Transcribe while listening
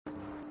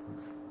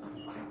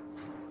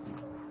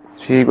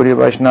श्री गुरु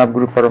वैष्णव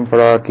गुरु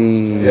परंपरा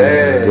की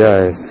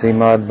जय।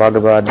 श्रीमद्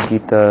भगवद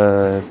गीता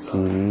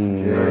की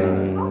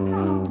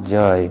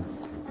जय।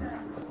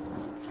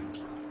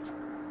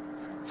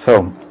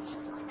 So,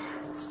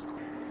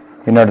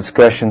 in our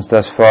discussions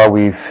thus far,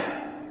 we've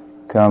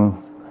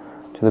come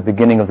to the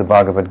beginning of the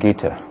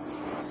Bhagavad-gita.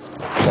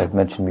 As I've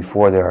mentioned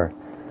before, there are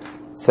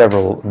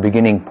several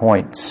beginning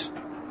points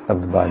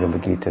of the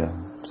Bhagavad-gita,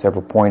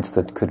 several points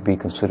that could be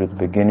considered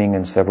the beginning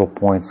and several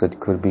points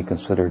that could be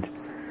considered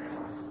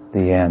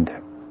the end.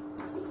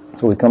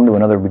 So we come to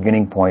another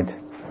beginning point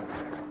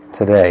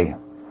today,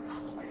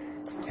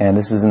 and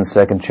this is in the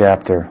second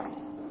chapter.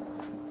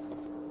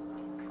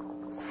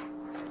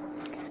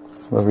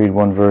 We'll read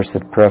one verse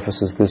that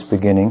prefaces this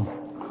beginning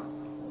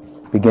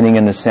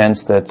in the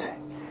sense that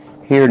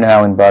here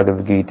now in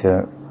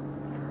Bhagavad-gita,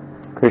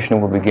 Krishna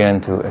will begin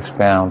to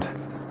expound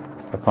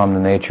upon the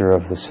nature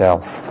of the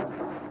self,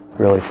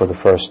 really for the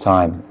first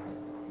time.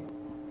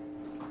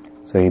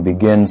 So he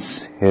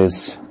begins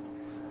his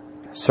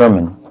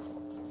sermon,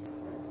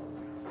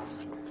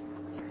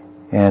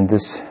 and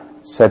this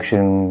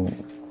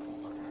section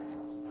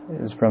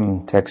is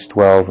from text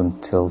 12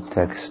 until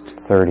text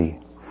 30,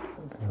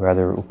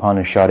 rather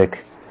Upanishadic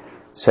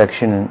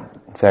section.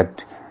 In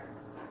fact,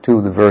 two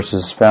of the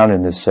verses found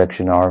in this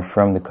section are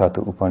from the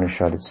Katha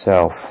Upanishad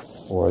itself,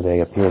 or they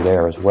appear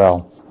there as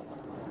well.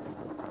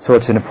 So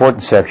it's an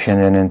important section,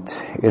 and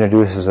it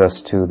introduces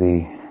us to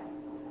the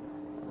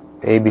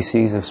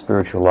ABCs of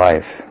spiritual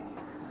life.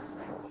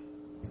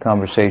 The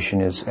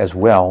conversation is as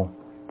well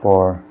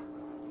for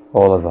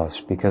all of us,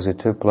 because it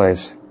took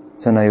place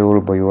Sanayor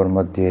Bayor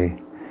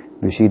Madhye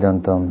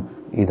Vishidantam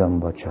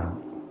Idam Vacha,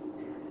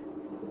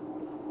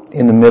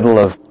 in the middle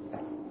of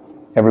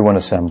everyone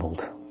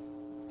assembled.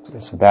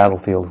 It's a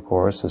battlefield, of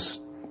course. This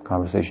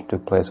conversation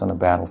took place on a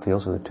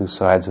battlefield, so the two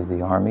sides of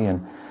the army, and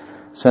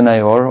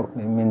Sanayor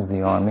means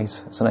the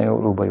armies.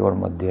 Sanayor Ubayor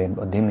Madhye, and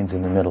Madhye means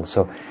in the middle.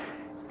 So,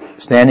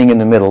 standing in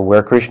the middle,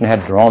 where Krishna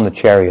had drawn the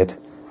chariot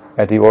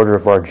at the order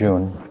of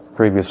Arjuna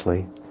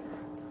previously,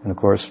 and of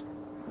course,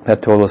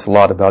 that told us a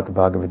lot about the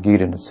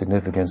Bhagavad-gita and its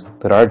significance,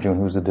 that Arjuna,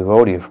 who's a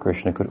devotee of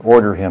Krishna, could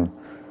order him,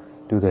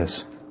 do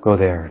this, go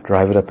there,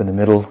 drive it up in the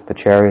middle, the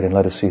chariot, and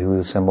let us see who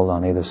is assembled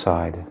on either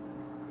side.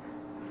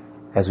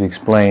 As we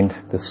explained,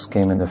 this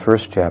came in the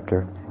first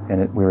chapter,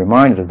 and we're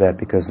reminded of that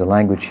because the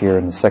language here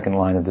in the second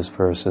line of this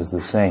verse is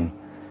the same.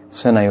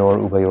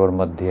 Senayor Ubayor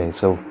Madhye.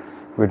 So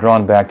we're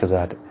drawn back to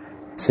that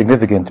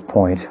significant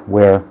point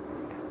where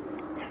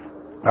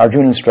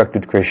Arjuna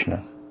instructed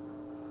Krishna,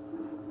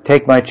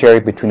 take my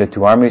chariot between the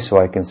two armies so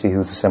I can see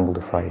who's assembled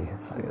to fight.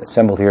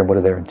 Assembled here, what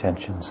are their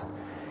intentions?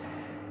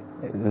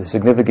 The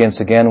significance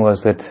again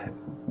was that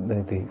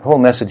the whole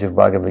message of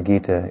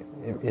Bhagavad-gita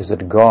is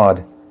that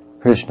God,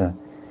 Krishna,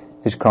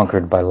 is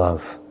conquered by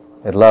love.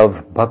 That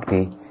love,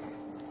 bhakti,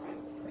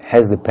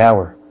 has the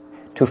power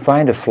to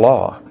find a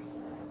flaw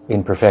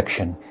in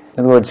perfection.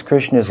 In other words,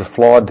 Krishna is a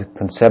flawed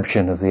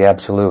conception of the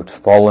Absolute,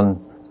 fallen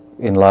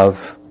in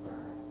love.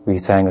 We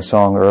sang a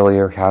song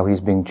earlier how he's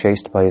being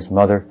chased by his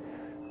mother,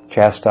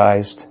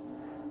 chastised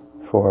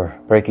for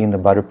breaking the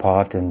butter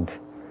pot and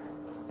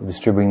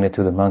distributing it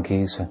to the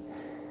monkeys.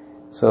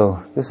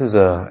 So this is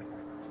a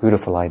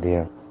beautiful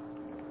idea.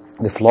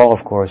 The flaw,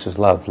 of course, is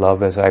love.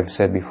 Love, as I've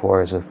said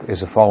before, is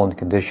a fallen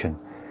condition.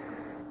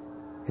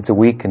 It's a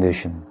weak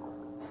condition,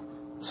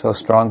 so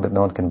strong that no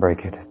one can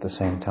break it at the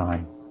same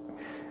time.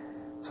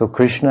 So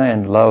Krishna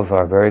and love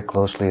are very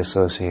closely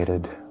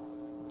associated.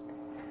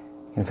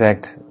 In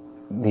fact,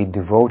 the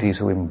devotees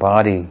who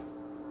embody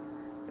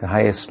the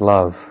highest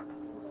love,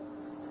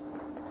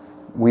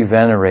 we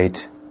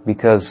venerate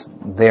because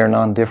they are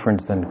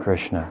non-different than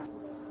Krishna.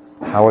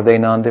 How are they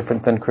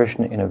non-different than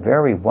Krishna? In a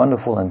very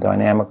wonderful and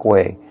dynamic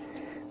way.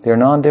 They're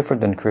non-different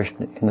than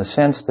Krishna in the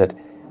sense that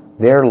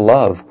their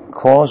love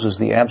causes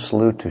the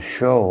Absolute to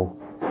show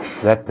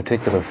that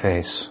particular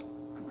face.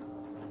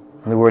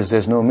 In other words,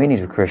 there's no meaning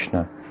to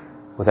Krishna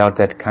without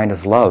that kind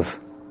of love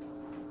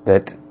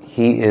that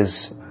he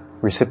is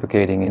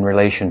reciprocating in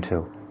relation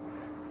to.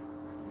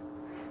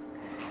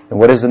 And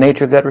what is the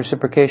nature of that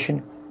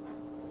reciprocation?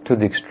 To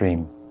the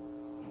extreme.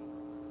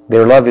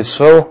 Their love is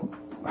so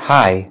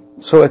high,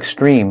 so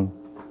extreme,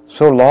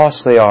 so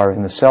lost they are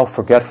in the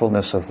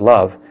self-forgetfulness of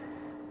love,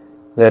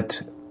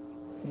 that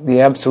the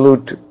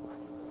Absolute,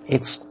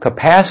 its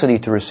capacity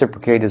to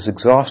reciprocate is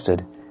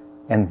exhausted,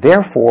 and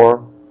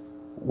therefore,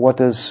 what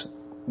does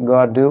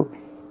God do?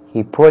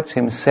 He puts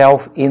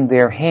himself in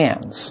their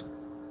hands.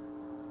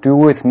 Do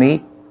with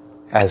me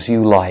as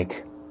you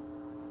like.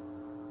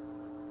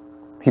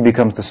 He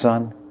becomes the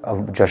son of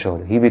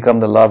Jashoda. He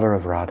becomes the lover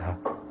of Radha,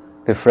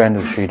 the friend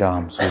of Sri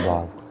Ram,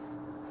 Subal.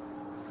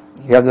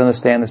 You have to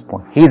understand this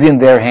point. He's in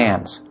their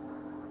hands.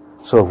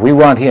 So if we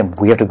want him,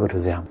 we have to go to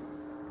them.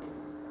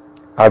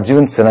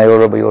 Arjuna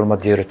Sanayor Bayor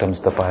Madhyaratam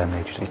Stapaya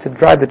Nature. He said,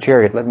 drive the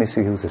chariot, let me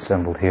see who's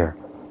assembled here.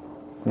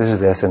 This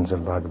is the essence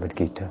of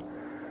Bhagavad-gita.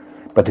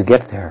 But to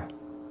get there,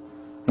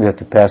 we have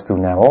to pass through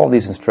now all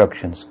these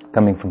instructions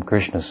coming from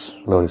Krishna's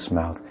lotus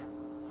mouth.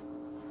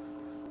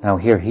 Now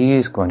here he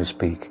is going to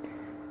speak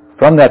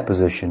from that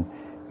position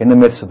in the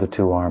midst of the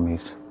two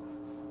armies.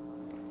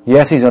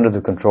 Yes, he's under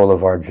the control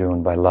of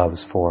Arjuna by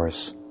love's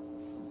force.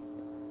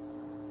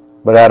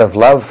 But out of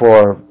love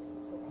for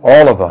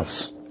all of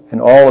us, and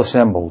all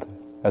assembled,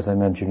 as I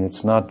mentioned,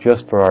 it's not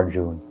just for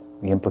Arjuna.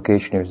 The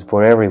implication here is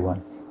for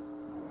everyone.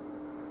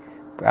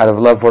 Out of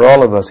love for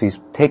all of us, he's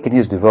taken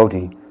his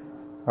devotee,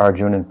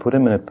 Arjuna, and put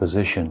him in a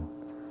position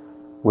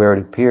where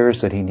it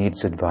appears that he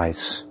needs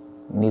advice,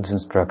 needs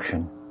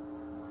instruction,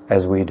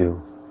 as we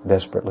do,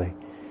 desperately.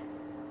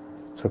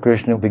 So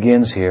Krishna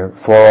begins here,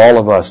 for all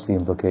of us, the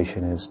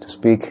implication is, to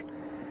speak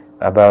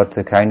about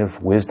the kind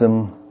of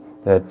wisdom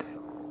that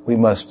we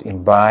must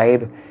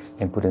imbibe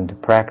and put into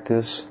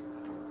practice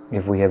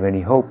if we have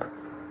any hope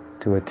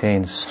to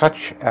attain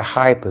such a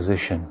high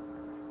position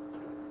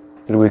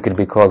that we can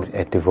be called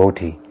a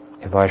devotee,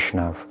 a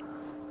Vaishnav,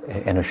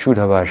 and a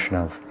Shuddha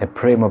Vaishnav, a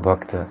Prema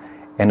Bhakta,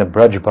 and a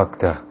Braj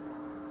Bhakta,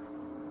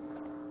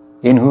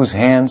 in whose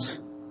hands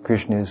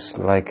Krishna is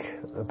like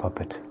a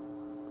puppet.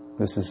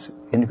 This is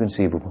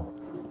inconceivable.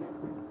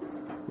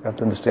 You have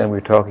to understand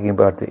we're talking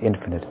about the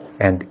infinite,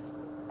 and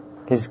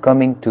he's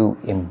coming to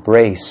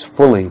embrace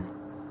fully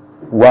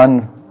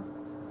one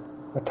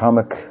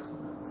atomic,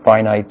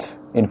 finite,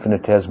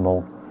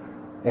 infinitesimal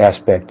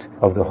aspect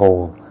of the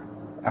whole,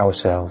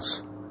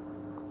 ourselves,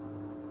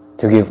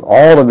 to give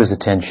all of his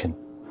attention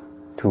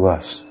to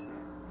us.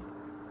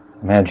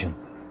 Imagine.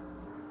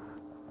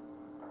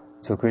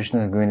 So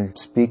Krishna is going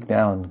to speak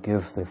now and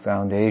give the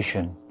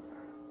foundation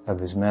of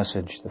his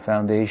message, the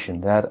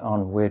foundation, that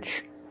on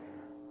which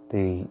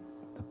the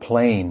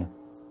plane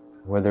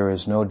where there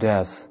is no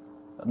death,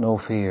 no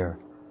fear,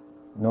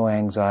 no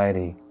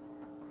anxiety,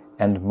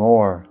 and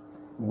more,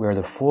 where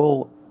the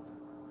full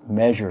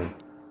measure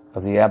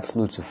of the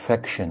Absolute's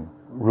affection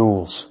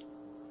rules.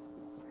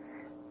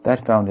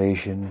 That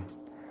foundation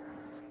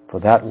for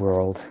that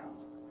world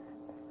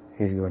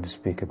he's going to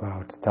speak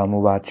about.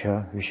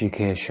 Talmuvacha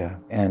Rishikesha.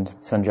 And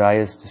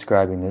Sanjaya is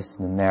describing this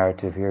in the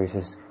narrative here. He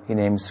says, he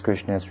names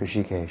Krishna as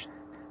Rishikesh.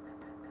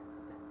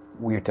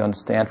 We are to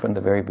understand from the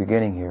very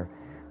beginning here,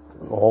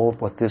 all of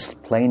what this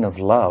plane of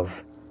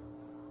love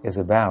is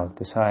about,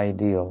 this high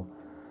ideal,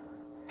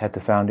 at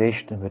the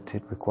foundation of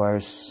it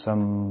requires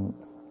some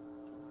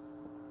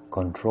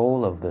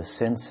control of the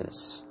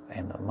senses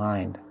and the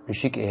mind.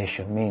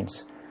 Rishikesha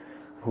means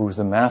who's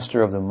the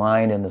master of the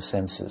mind and the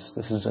senses.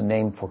 This is a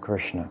name for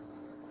Krishna.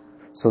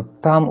 So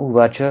Tam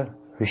Uvacha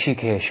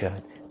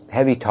Rishikesha,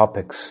 heavy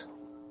topics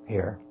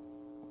here,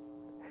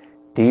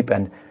 deep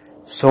and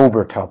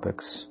sober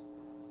topics,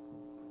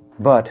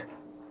 but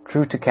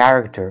true to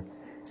character.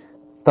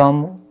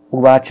 Tam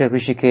Uvacha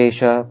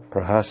Rishikesha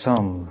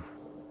Prahasam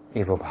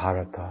Eva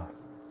Bharata.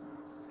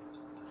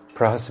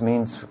 Prahas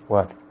means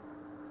what?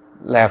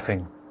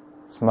 Laughing,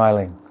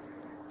 smiling.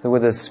 So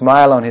with a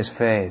smile on his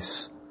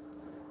face,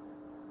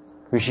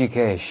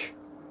 Rishikesh,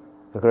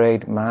 the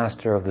great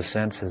master of the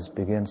senses,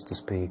 begins to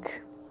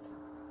speak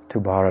to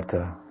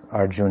Bharata,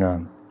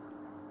 Arjuna,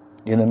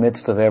 in the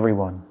midst of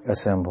everyone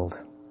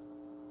assembled.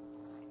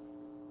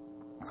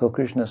 So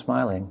Krishna is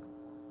smiling.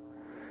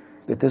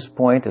 At this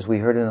point, as we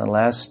heard in the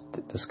last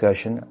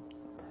discussion,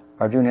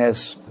 Arjuna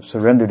has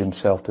surrendered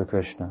himself to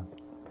Krishna.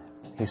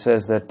 He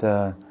says that,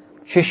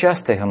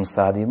 Shishasteham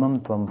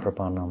sadimam tvam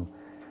prapanam.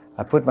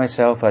 I put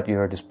myself at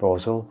your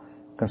disposal.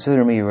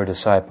 Consider me your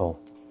disciple.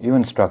 You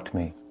instruct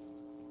me.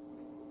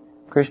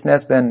 Krishna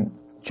has been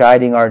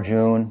chiding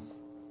Arjuna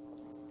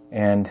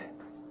and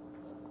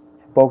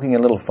poking a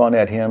little fun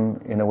at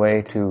him in a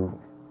way to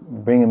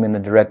bring him in the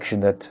direction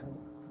that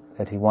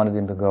he wanted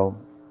him to go.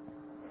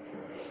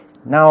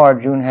 Now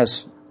Arjuna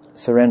has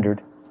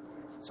surrendered.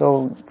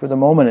 So for the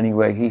moment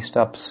anyway, he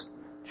stops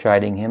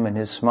chiding him, and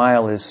his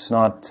smile is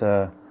not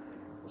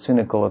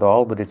cynical at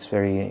all, but it's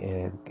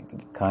very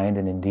kind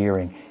and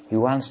endearing. He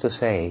wants to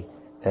say,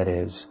 that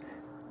is,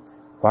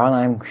 while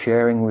I'm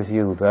sharing with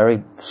you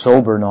very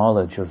sober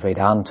knowledge of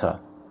Vedanta,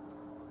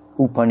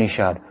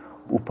 Upanishad.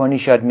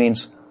 Upanishad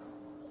means,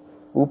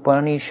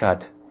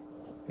 Upanishad,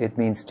 it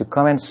means to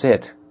come and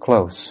sit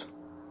close.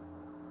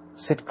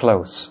 Sit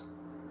close.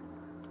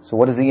 So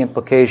what is the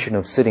implication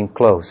of sitting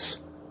close,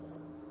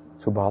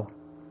 Subal?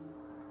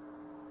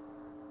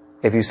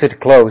 If you sit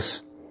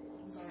close,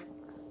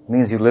 it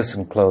means you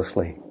listen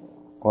closely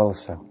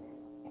also.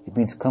 It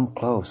means come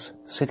close,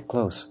 sit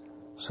close,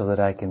 so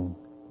that I can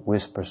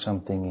whisper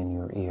something in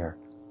your ear.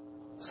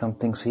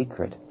 Something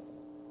secret.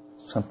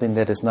 Something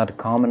that is not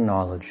common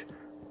knowledge.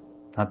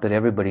 Not that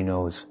everybody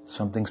knows.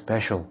 Something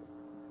special.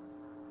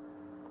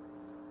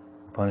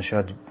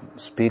 Upanishad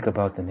speak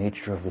about the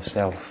nature of the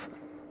self.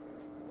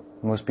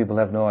 Most people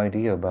have no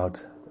idea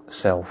about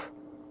self.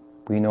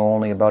 We know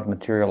only about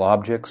material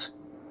objects,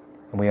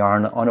 and we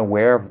are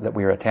unaware that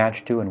we are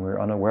attached to, and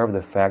we're unaware of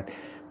the fact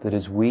that it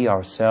is we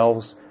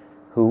ourselves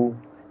who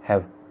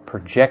have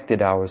projected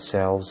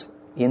ourselves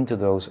into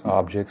those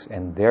objects,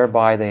 and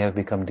thereby they have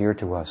become dear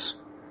to us.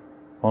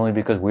 Only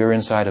because we're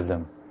inside of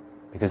them.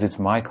 Because it's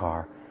my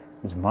car,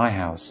 it's my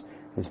house,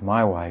 it's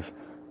my wife,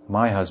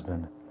 my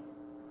husband.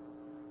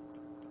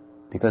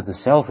 Because the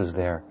self is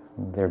there,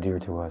 they're dear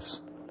to us.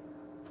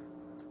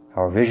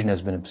 Our vision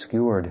has been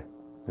obscured.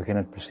 We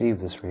cannot perceive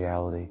this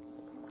reality.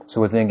 So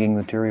we're thinking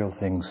material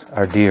things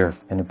are dear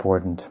and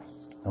important.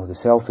 Oh, the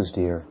self is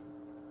dear.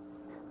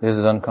 This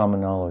is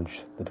uncommon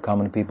knowledge that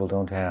common people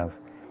don't have.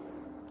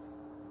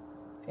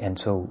 And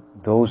so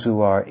those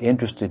who are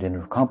interested in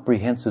a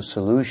comprehensive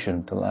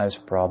solution to life's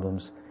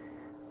problems,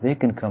 they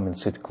can come and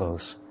sit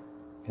close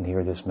and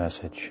hear this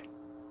message.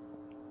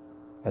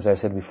 As I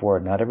said before,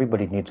 not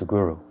everybody needs a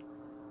guru.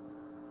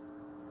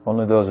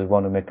 Only those that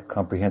want to make a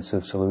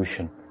comprehensive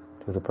solution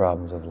to the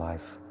problems of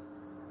life.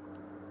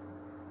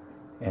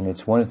 And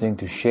it's one thing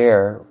to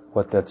share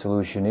what that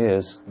solution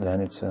is,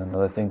 then it's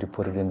another thing to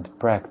put it into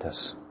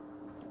practice.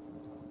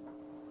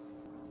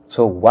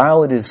 So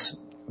while it is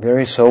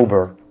very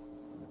sober,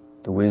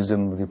 the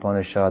wisdom of the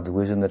Upanishad, the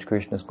wisdom that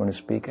Krishna is going to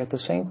speak, at the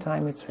same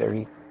time it's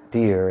very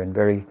dear and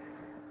very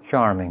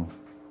charming.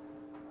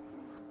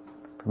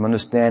 From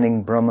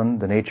understanding Brahman,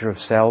 the nature of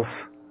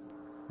self,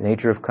 the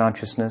nature of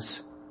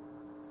consciousness,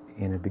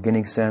 in a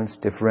beginning sense,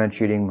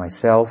 differentiating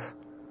myself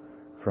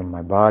from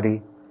my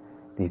body,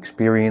 the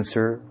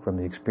experiencer from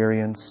the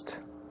experienced.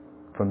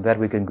 From that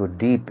we can go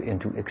deep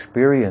into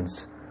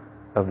experience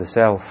of the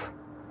self,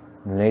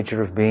 the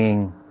nature of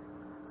being,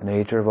 the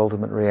nature of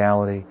ultimate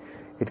reality.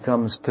 It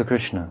comes to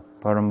Krishna,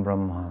 Param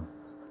Brahma.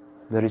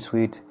 Very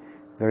sweet,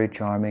 very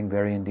charming,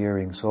 very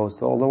endearing. So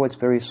although it's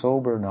very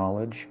sober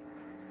knowledge,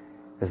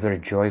 it's very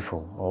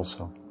joyful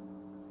also.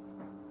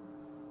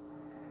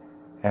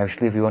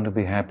 Actually, if you want to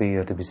be happy, you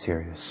have to be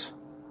serious.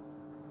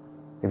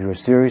 If you're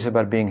serious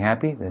about being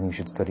happy, then you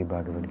should study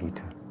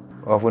Bhagavad-gita.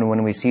 Often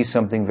when we see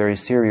something very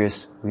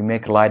serious, we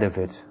make light of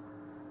it.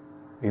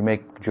 We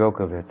make joke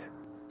of it,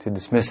 to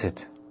dismiss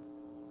it.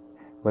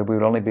 But we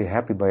will only be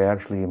happy by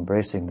actually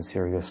embracing the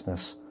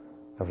seriousness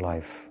of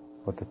life,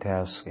 what the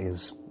task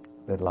is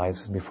that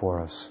lies before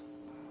us.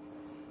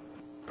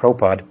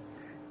 Prabhupada,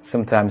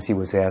 sometimes he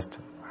was asked,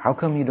 how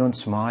come you don't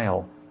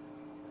smile?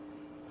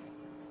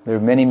 There are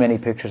many, many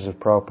pictures of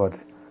Prabhupada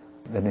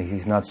that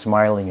he's not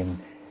smiling, and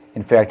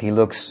in fact he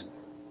looks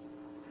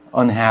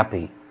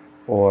unhappy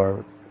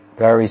or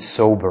very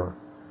sober.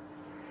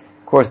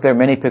 Of course, there are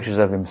many pictures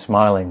of him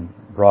smiling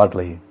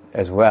broadly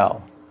as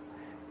well.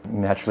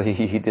 Naturally,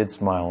 he did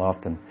smile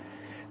often.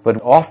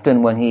 But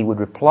often when he would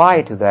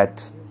reply to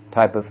that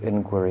type of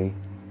inquiry,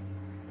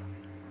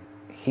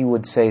 he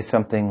would say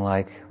something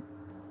like,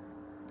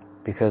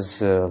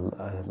 because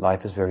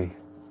life is very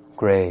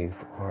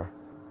grave, or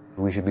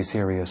we should be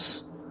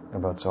serious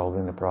about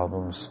solving the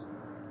problems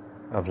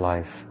of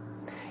life.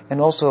 And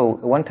also,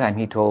 one time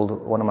he told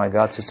one of my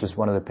godsisters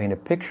wanted to paint a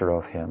picture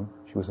of him.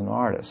 She was an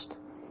artist.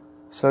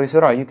 So he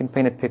said, you can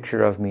paint a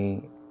picture of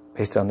me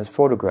based on this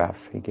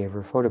photograph. He gave her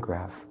a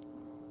photograph.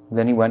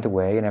 Then he went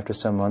away, and after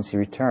some months he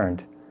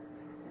returned.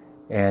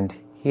 And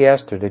he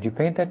asked her, did you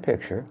paint that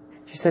picture?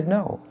 She said,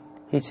 no.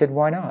 He said,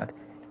 why not?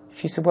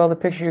 She said, well, the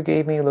picture you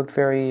gave me looked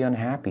very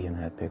unhappy in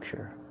that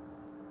picture.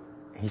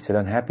 He said,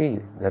 unhappy?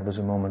 That was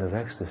a moment of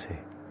ecstasy.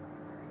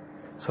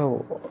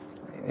 So,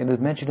 it was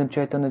mentioned in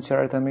Chaitanya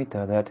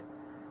Charitamrita that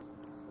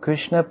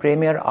Krishna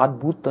Premyar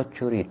Adbhuta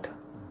Charita,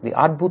 the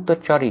Adbhuta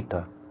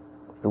Charita,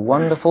 the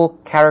wonderful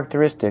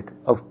characteristic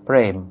of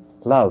Prem,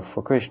 love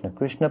for Krishna,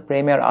 Krishna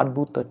Premyar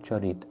Adbhuta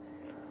Charita,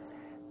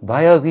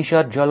 Bhaya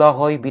Visha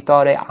Jalahoy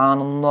Bitare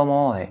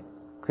Anandamoy,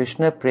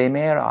 Krishna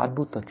Premyar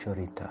Adbhuta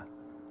Charita.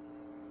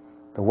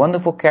 The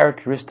wonderful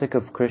characteristic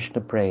of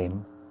Krishna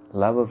Prem,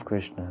 love of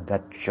Krishna,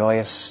 that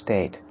joyous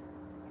state,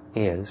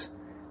 is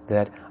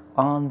that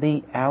on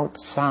the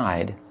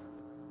outside,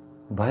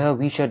 Bhaya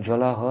Visha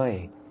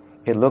Jalahoy,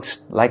 it looks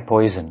like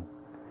poison.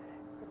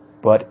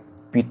 But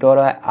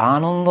Pitara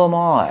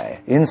Anandamay,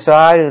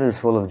 inside it is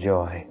full of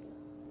joy.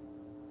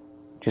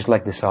 Just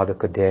like the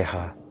sadhaka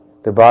deha,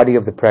 the body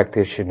of the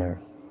practitioner.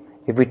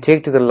 If we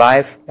take to the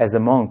life as a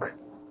monk,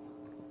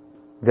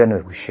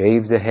 then we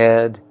shave the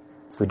head,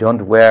 we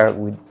don't wear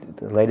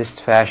the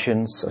latest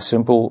fashions, a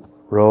simple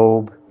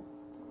robe,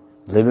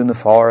 live in the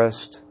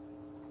forest.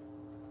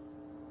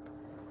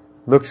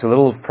 Looks a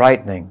little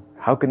frightening.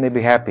 How can they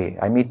be happy?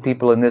 I meet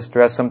people in this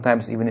dress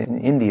sometimes even in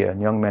India,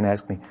 and young men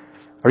ask me,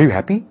 are you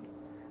happy?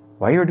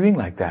 Why are you doing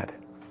like that?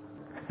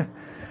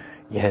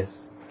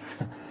 Yes.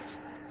 It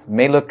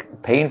may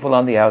look painful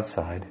on the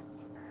outside,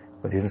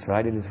 but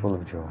inside it is full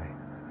of joy.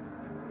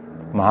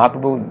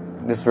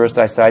 Mahaprabhu, this verse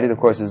I cited, of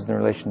course, is in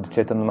relation to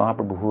Chaitanya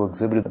Mahaprabhu, who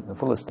exhibited the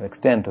fullest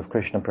extent of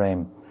Krishna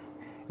Prem.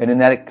 And in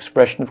that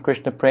expression of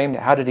Krishna Prem,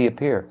 how did he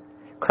appear?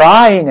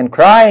 Crying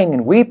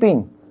and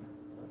weeping.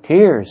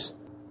 Tears.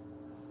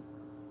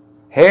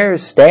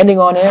 Hairs standing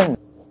on end.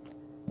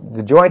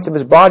 The joints of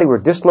his body were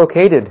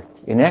dislocated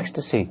in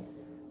ecstasy.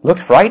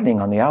 Looked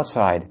frightening on the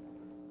outside.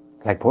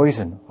 Like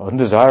poison,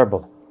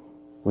 undesirable.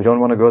 We don't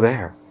want to go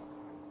there.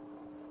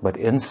 But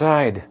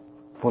inside,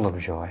 full of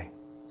joy.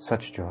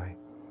 Such joy.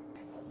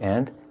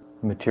 And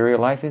material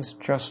life is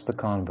just the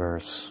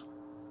converse.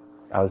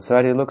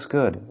 Outside it looks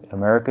good.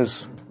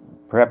 America's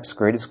perhaps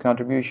greatest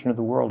contribution to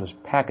the world is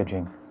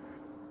packaging.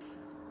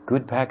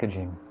 Good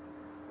packaging.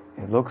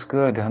 It looks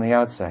good on the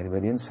outside,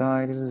 but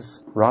inside it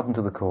is rotten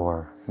to the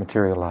core.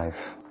 Material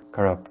life,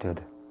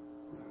 corrupted.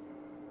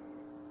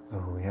 So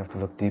we have to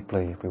look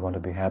deeply if we want to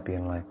be happy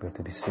in life. We have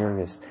to be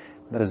serious.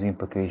 That is the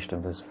implication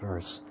of this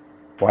verse.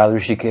 While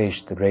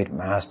Rishikesh, the great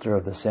master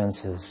of the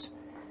senses,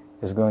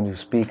 is going to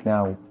speak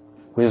now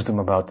wisdom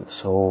about the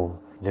soul,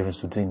 the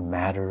difference between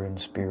matter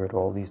and spirit,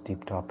 all these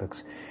deep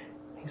topics,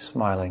 he's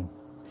smiling.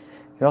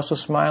 He's also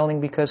smiling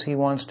because he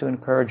wants to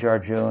encourage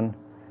Arjuna,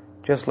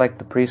 just like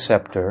the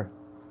preceptor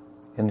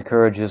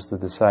encourages the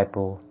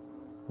disciple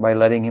by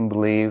letting him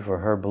believe or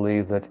her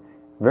believe that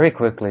very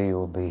quickly you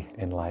will be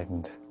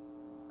enlightened,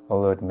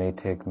 although it may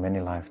take many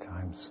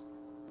lifetimes.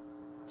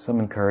 Some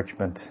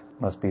encouragement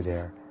must be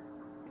there.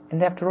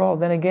 And after all,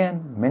 then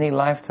again, many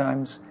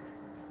lifetimes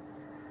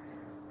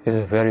is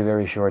a very,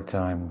 very short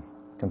time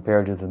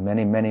compared to the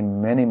many, many,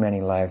 many,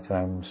 many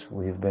lifetimes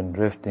we've been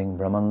drifting.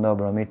 Brahmanda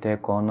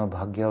Brahmite Kono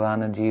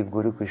Bhagyavana Jeev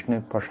Guru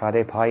Krishna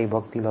Prasade Pai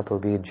Bhakti Lato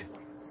Bij,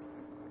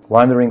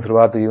 wandering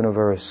throughout the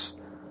universe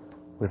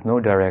with no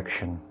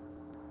direction,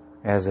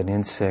 as an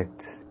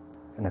insect,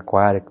 an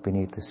aquatic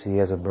beneath the sea,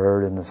 as a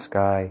bird in the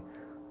sky,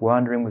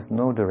 wandering with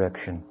no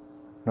direction.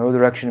 No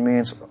direction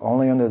means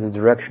only under the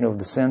direction of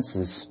the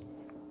senses.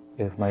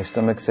 If my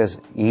stomach says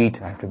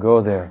eat, I have to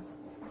go there.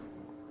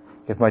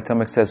 If my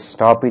stomach says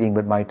stop eating,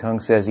 but my tongue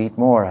says eat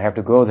more, I have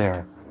to go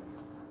there.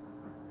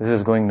 This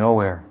is going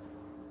nowhere.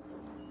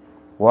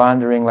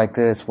 Wandering like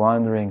this,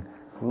 wandering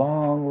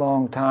long,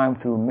 long time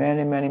through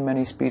many, many,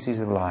 many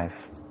species of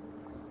life.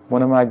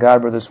 One of my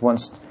godbrothers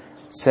once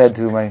said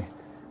to my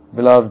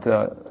beloved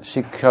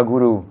Shiksha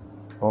Guru,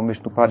 Om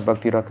Vishnupad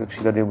Bhakti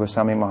Rakshita Dev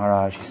Goswami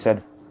Maharaj, he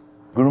said,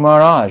 Guru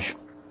Maharaj,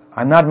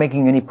 I'm not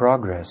making any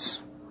progress.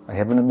 I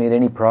haven't made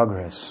any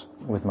progress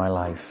with my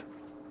life.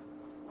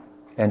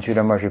 And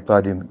Sridhar Maharaj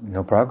replied,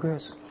 no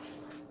progress?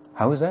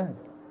 How is that?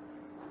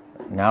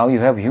 Now you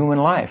have human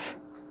life.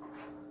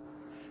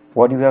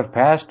 What you have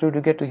passed through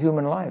to get to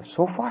human life,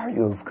 so far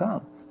you have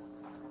come.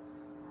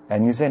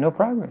 And you say no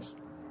progress.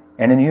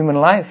 And in human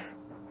life,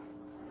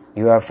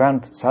 you have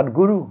found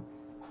Sadguru,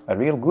 a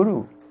real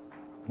guru.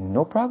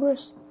 No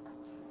progress?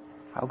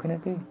 How can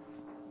it be?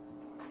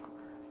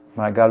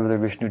 My godbrother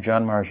Vishnu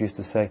Jan Maharaj used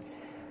to say,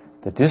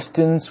 the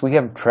distance we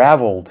have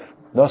traveled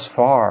thus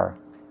far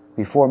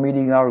before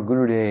meeting our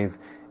Gurudev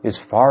is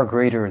far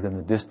greater than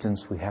the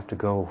distance we have to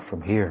go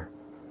from here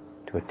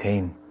to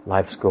attain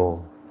life's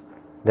goal.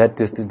 That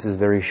distance is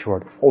very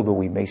short, although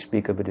we may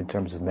speak of it in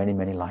terms of many,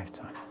 many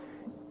lifetimes.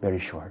 Very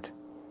short.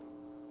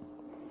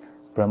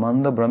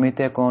 Brahmanda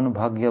Brahmite Kon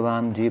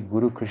Bhagyavan Jeev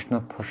Guru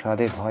Krishna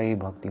Prasade Bhai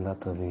Bhakti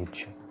Lata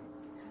Vej.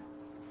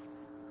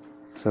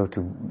 So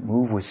to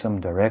move with some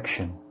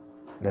direction,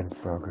 that is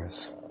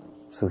progress.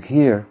 So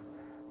here,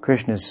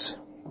 Krishna is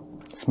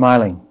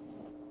smiling,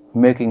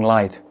 making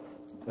light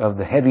of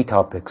the heavy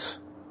topics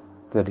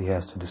that he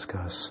has to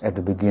discuss at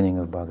the beginning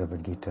of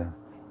Bhagavad-gita.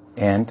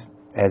 And,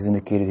 as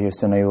indicated here,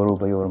 Sanayoru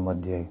Bayor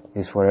Madhye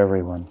is for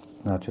everyone,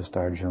 not just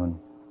Arjuna.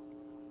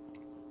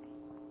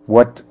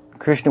 What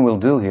Krishna will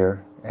do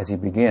here, as he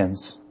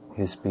begins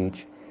his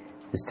speech,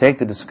 is take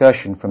the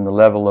discussion from the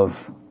level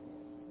of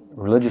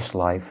religious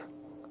life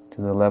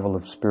to the level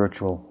of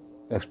spiritual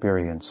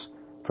experience,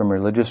 from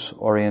religious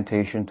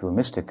orientation to a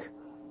mystic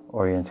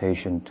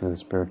orientation to a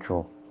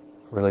spiritual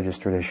religious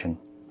tradition.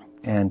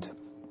 And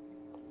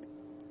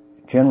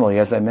generally,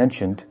 as I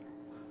mentioned,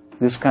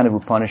 this kind of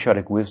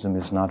Upanishadic wisdom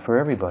is not for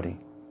everybody.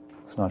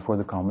 It's not for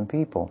the common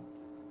people.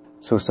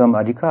 So some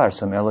adhikar,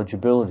 some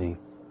eligibility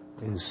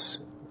is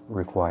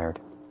required,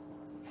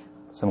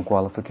 some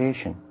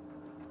qualification.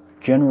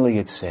 Generally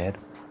it's said,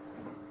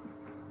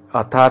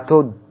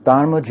 Atato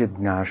Dharma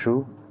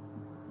Jignashu,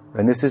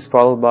 and this is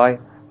followed by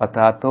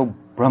Atato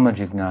Brahma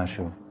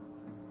Jignashu.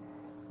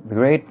 The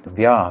great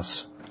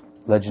Vyas,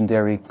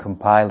 legendary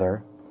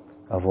compiler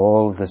of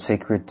all the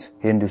sacred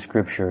Hindu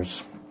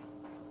scriptures,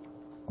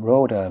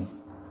 wrote a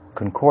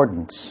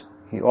concordance.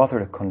 He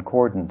authored a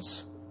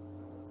concordance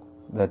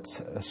that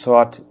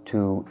sought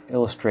to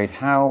illustrate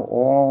how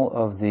all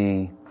of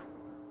the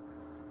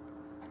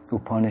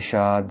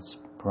Upanishads,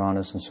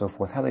 Puranas, and so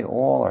forth, how they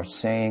all are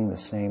saying the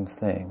same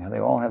thing, how they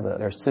all have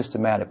they're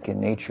systematic in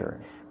nature,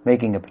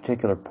 making a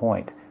particular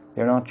point.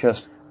 They're not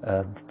just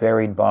a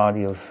varied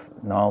body of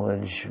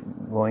knowledge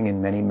going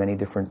in many, many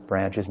different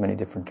branches, many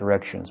different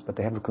directions, but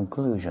they have a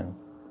conclusion.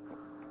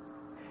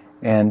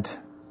 And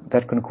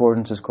that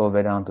concordance is called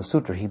Vedanta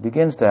Sutra. He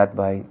begins that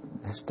by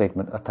his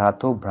statement,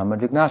 Atato Brahma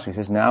Jignasya. He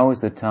says, now is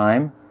the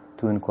time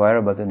to inquire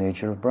about the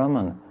nature of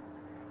Brahman.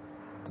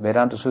 The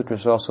Vedanta Sutra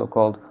is also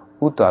called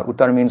Uttar.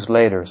 Uttar means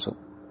later. So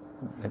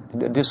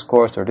a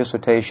discourse or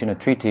dissertation, a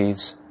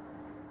treatise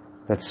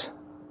that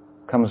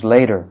comes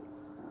later.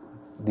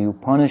 The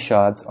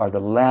Upanishads are the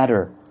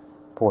latter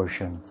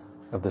portion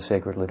of the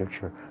sacred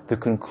literature, the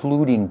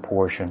concluding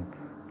portion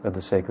of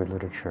the sacred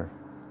literature.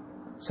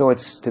 So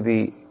it's to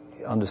be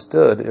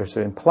understood,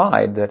 or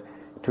implied, that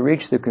to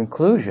reach the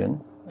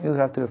conclusion, you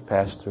have to have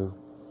passed through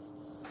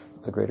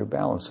the greater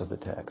balance of the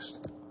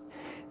text.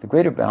 The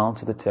greater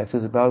balance of the text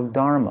is about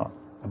dharma,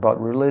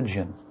 about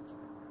religion,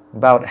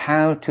 about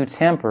how to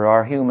temper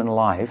our human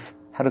life,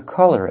 how to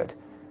color it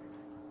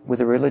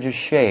with a religious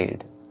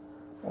shade.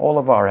 All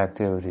of our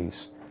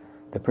activities,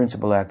 the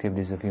principal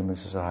activities of human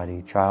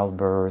society,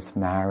 childbirth,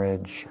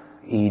 marriage,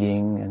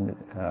 eating, and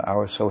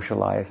our social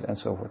life, and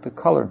so forth, to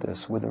color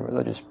this with a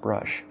religious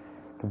brush,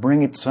 to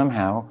bring it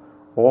somehow,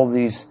 all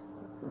these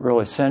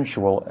really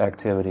sensual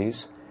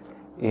activities,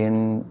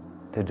 in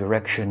the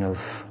direction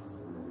of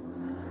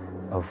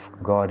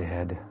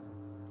Godhead.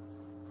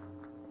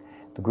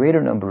 The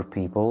greater number of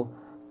people,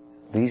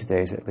 these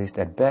days at least,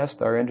 at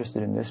best, are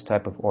interested in this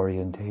type of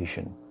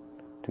orientation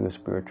to a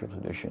spiritual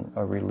tradition,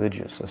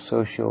 a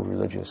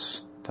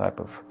socio-religious type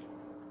of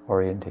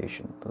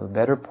orientation. The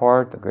better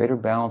part, the greater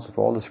balance of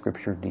all the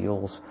scripture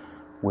deals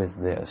with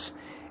this.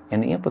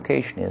 And the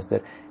implication is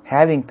that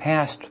having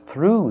passed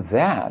through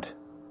that,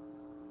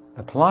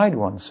 applied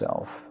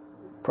oneself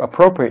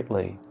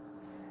appropriately,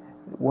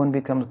 one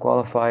becomes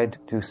qualified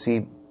to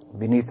see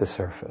beneath the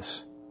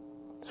surface.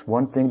 It's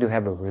one thing to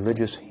have a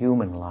religious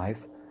human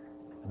life,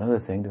 another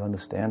thing to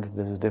understand that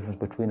there's a difference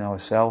between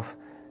ourself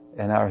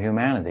and our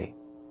humanity.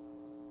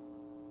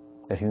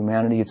 That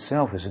humanity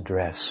itself is a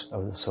dress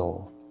of the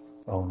soul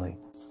only.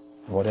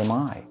 What am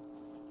I?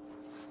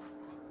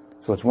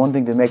 So it's one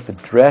thing to make the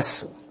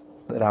dress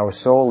that our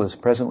soul is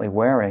presently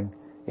wearing,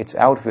 its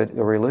outfit,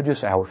 a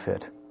religious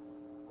outfit.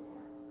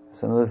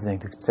 It's another thing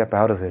to step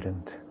out of it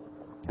and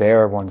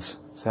bare one's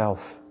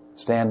self,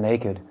 stand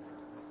naked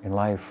in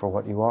life for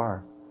what you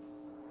are.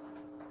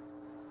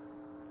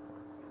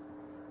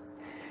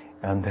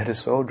 And that is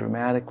so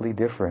dramatically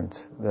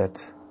different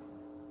that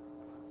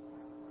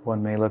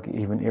one may look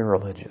even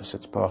irreligious,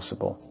 it's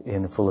possible,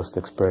 in the fullest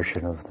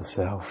expression of the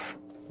self.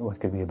 What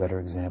could be a better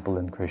example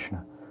than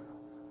Krishna?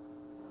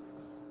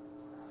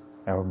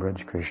 Our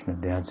Braj Krishna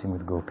dancing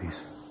with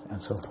gopis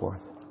and so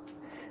forth.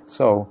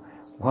 So,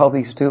 while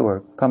these two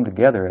are come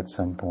together at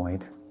some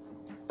point,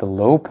 the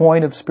low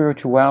point of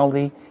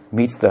spirituality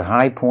meets the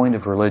high point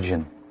of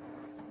religion.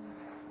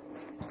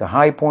 The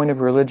high point of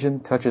religion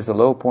touches the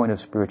low point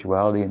of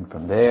spirituality, and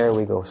from there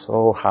we go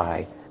so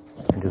high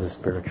into the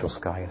spiritual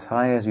sky, as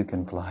high as you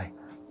can fly.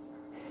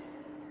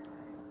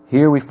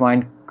 Here we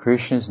find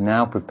Krishna is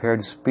now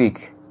prepared to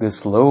speak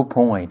this low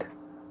point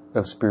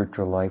of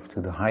spiritual life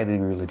to the highly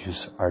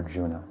religious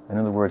Arjuna. In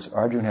other words,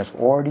 Arjuna has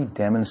already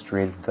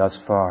demonstrated thus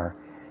far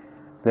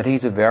that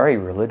he's a very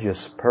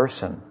religious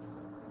person.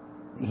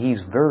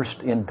 He's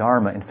versed in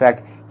Dharma. In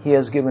fact, he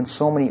has given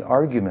so many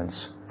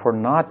arguments for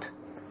not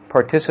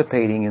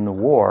participating in the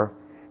war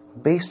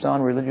based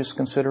on religious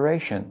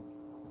consideration.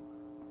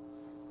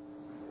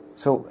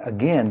 So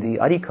again, the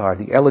adhikar,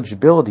 the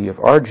eligibility of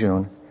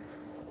Arjuna,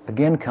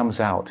 again comes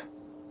out.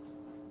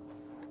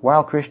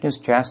 While Krishna is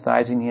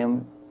chastising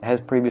him, has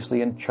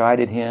previously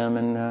chided him,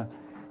 and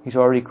he's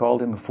already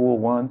called him a fool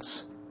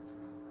once.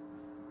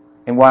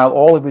 And while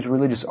all of his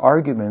religious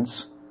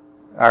arguments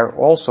are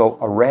also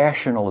a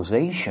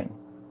rationalization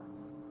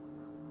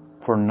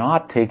for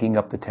not taking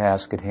up the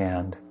task at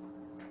hand,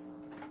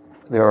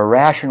 they're a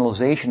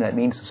rationalization, that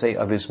means to say,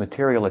 of his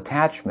material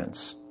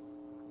attachments.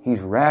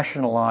 He's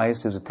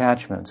rationalized his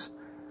attachments.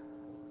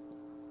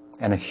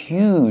 And a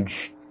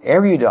huge,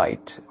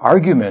 erudite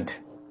argument,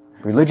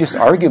 religious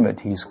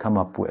argument he's come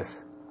up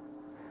with,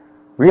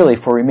 really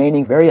for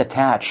remaining very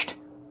attached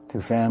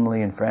to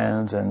family and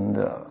friends and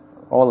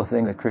all the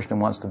things that Krishna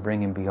wants to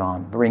bring him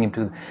beyond, bring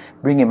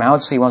him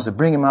out. So he wants to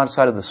bring him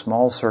outside of the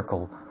small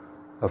circle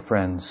of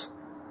friends,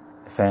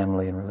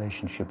 family, and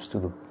relationships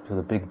to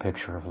the big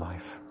picture of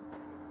life.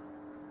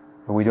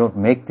 But we don't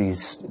make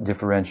these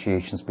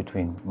differentiations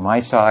between my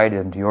side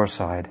and your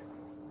side,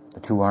 the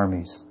two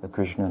armies that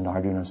Krishna and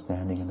Arjuna are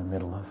standing in the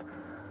middle of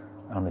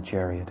on the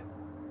chariot.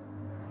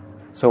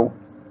 So,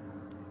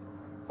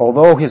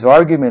 although his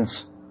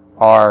arguments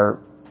are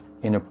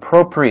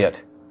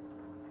inappropriate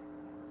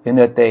in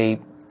that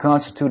they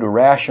constitute a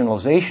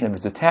rationalization of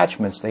his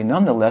attachments, they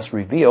nonetheless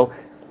reveal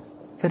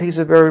that he's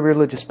a very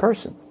religious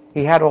person.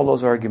 He had all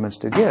those arguments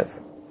to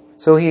give.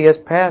 So he has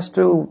passed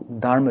through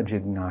dharma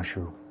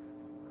jignashu,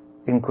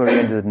 inquiry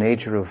into the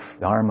nature of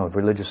dharma, of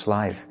religious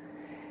life.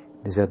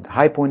 There's a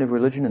high point of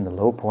religion and the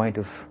low point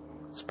of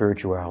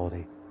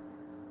spirituality.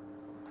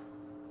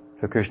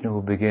 So Krishna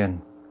will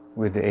begin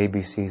with the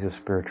ABCs of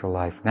spiritual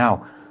life.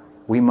 Now,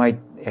 we might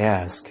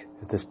ask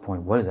at this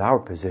point, what is our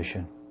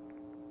position?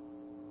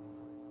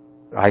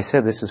 I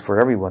said this is for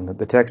everyone.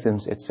 The text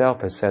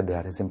itself has said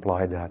that, has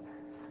implied that.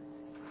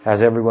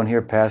 Has everyone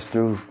here passed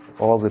through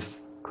all the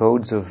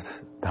codes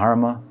of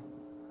dharma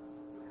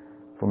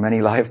for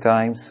many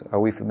lifetimes? Are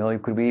we familiar?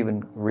 Could we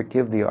even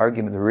give the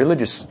argument, the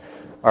religious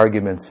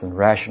arguments and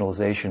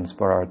rationalizations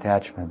for our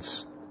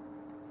attachments?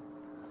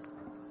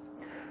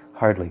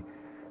 Hardly.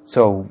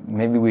 So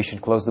maybe we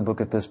should close the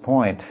book at this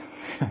point.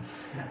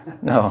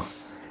 No.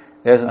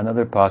 There's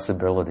another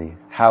possibility,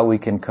 how we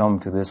can come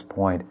to this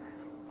point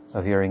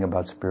of hearing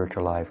about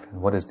spiritual life.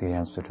 And what is the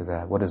answer to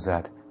that? What is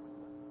that?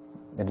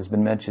 It has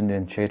been mentioned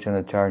in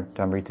Chaitanya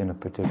Charitamrita in a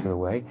particular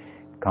way.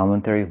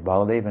 Commentary of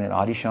Baladev and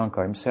Adi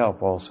Shankar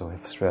himself also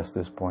have stressed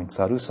this point.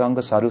 Sadhu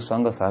Sangha,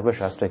 Sarva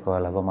Shastra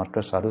Koalava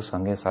Matra Sadhu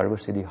Sangha Sarva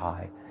Siddhi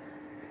Hai.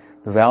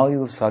 The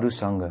value of Sadhu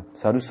Sangha.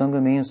 Sadhu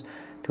Sangha means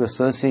to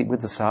associate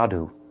with the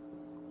sadhu.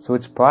 So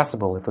it's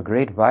possible if a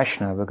great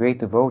Vaishnava, a great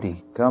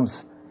devotee,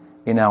 comes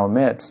in our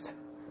midst,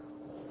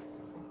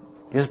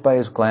 just by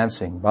his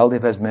glancing.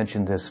 Baldev has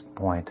mentioned this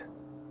point,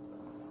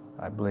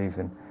 I believe,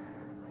 in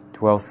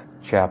 12th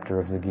chapter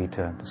of the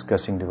Gita,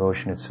 discussing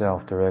devotion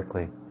itself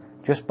directly.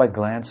 Just by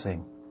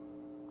glancing,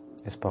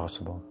 it's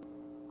possible.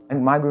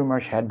 And my Guru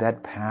Maharaj had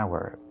that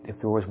power. If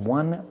there was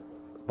one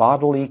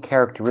bodily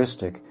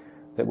characteristic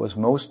that was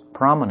most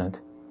prominent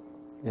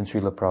in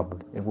Srila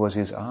Prabhupada, it was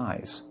his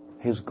eyes,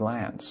 his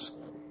glance.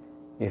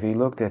 If he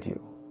looked at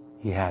you,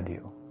 he had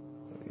you.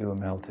 You were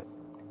melted.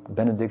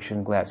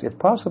 Benediction glance. It's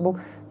possible,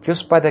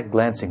 just by that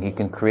glancing, he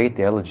can create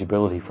the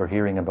eligibility for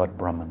hearing about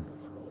Brahman.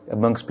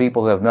 Amongst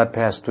people who have not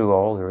passed through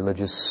all the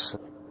religious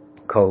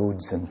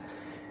codes and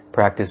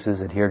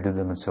practices, adhered to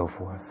them and so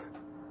forth.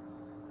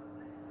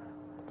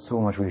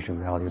 So much we should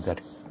value that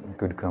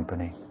good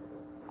company,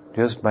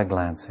 just by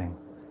glancing.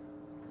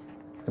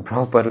 And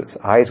Prabhupada's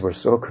eyes were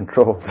so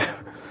controlled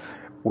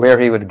where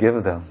he would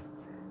give them.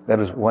 That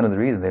was one of the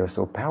reasons they were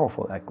so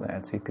powerful, that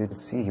glance. He could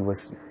see he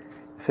was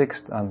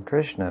fixed on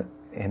Krishna,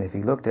 and if he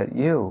looked at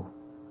you,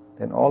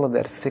 then all of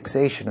that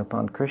fixation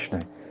upon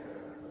Krishna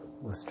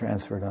was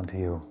transferred onto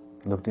you,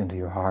 looked into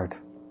your heart.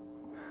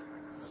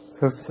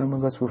 So some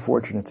of us were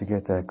fortunate to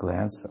get that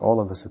glance.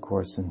 All of us, of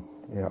course,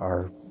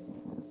 are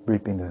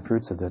reaping the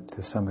fruits of that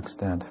to some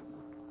extent.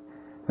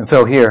 And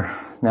so here,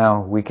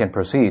 now we can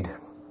proceed.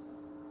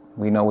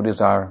 We know what is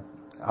our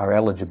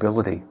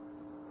eligibility.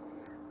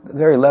 The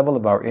very level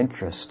of our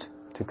interest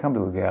to come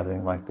to a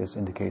gathering like this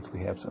indicates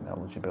we have some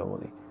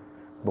eligibility.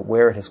 But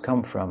where it has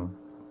come from,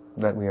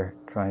 that we are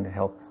trying to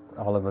help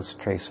all of us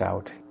trace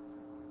out,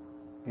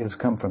 it has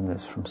come from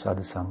this, from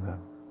sadhu sangha.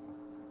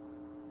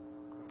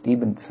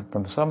 Even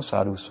from some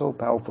sadhus so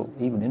powerful,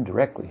 even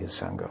indirectly, his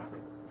sangha.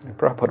 And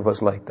Prabhupada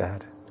was like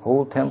that.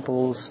 Whole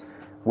temples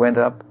went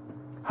up,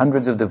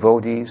 hundreds of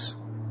devotees,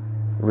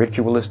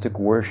 ritualistic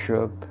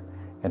worship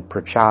and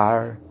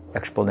prachar,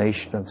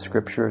 explanation of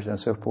scriptures and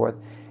so forth,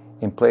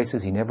 in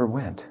places he never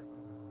went.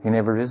 He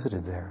never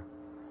visited there.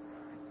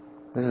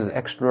 This is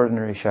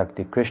extraordinary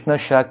Shakti. Krishna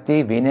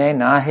Shakti Vinay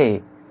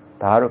Nahi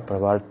Taro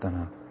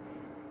Pravartana.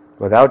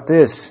 Without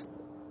this,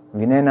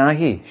 Vinay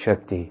Nahi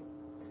Shakti,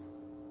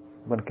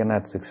 one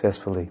cannot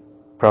successfully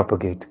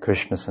propagate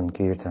Krishna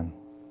Sankirtan.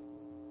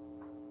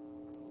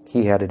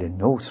 He had it in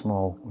no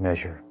small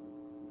measure.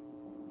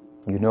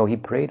 You know, he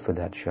prayed for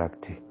that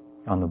Shakti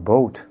on the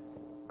boat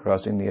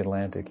crossing the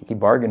Atlantic. He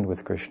bargained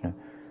with Krishna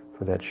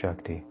for that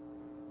Shakti.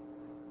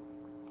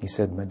 He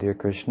said, my dear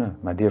Krishna,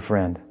 my dear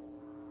friend,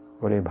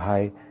 Ore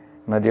Bhai,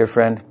 my dear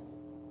friend,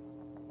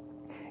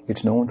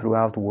 it's known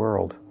throughout the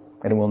world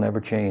and it will never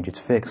change. It's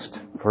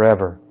fixed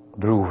forever.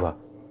 Dhruva.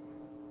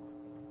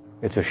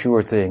 It's a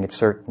sure thing. It's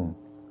certain.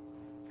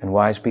 And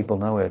wise people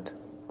know it.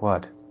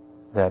 What?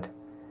 That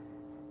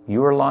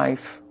your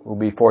life will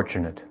be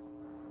fortunate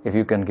if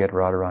you can get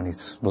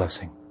Radharani's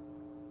blessing.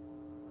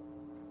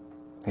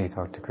 He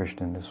talked to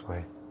Krishna in this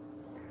way.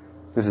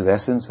 This is the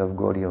essence of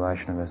Gaudiya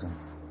Vaishnavism.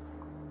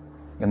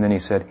 And then he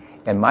said,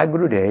 and my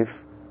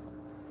Gurudev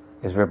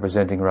is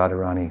representing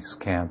Radharani's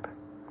camp,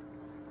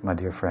 my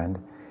dear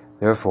friend.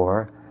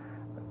 Therefore,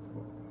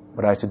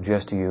 what I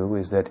suggest to you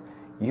is that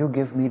you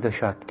give me the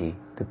Shakti,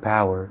 the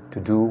power to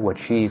do what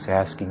she's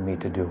asking me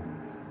to do.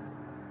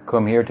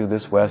 Come here to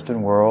this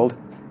Western world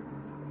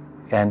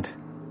and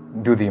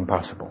do the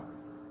impossible.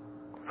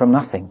 From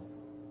nothing.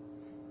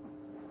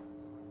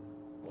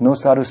 No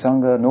sadhu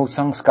sangha, no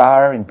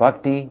sanskar in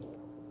bhakti,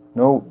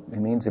 it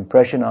means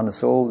impression on the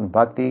soul in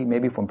bhakti,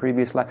 maybe from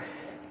previous life,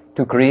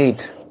 to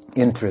create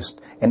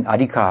interest and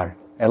adhikar,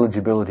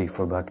 eligibility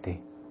for bhakti.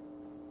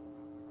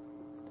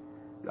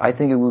 I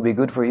think it will be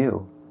good for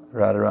you.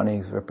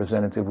 Radharani's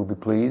representative will be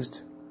pleased.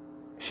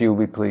 She will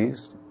be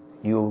pleased.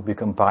 You will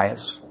become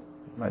pious,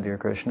 my dear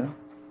Krishna,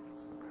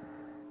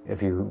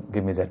 if you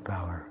give me that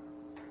power.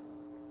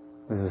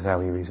 This is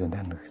how he reasoned,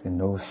 and in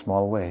no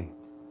small way,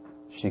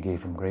 she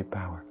gave him great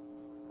power.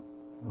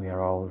 We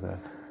are all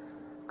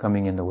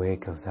coming in the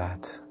wake of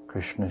that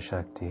Krishna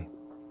Shakti.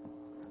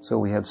 So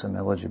we have some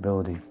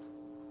eligibility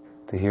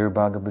to hear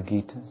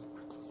Bhagavad-gita,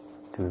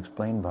 to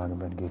explain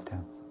Bhagavad-gita.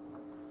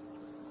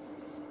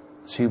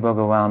 Sri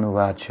Bhagavan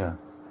Uvacha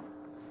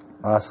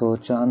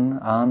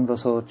Vasochan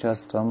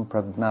Anvasochastam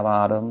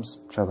Pragnavadams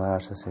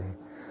Chavasase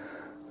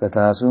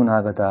Gatasun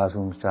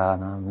Agatasum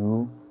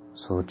Chananu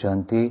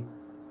Sochanti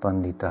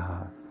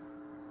Panditaha.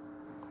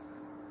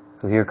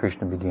 So here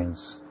Krishna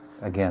begins.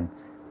 Again,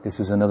 this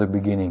is another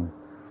beginning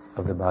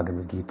of the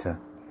Bhagavad-gita.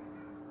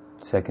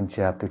 2nd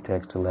chapter,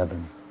 text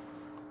 11.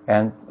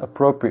 And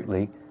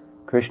appropriately,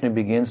 Krishna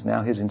begins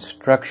now his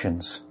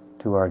instructions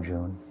to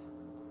Arjuna.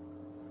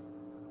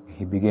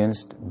 He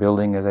begins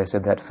building, as I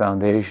said, that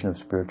foundation of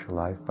spiritual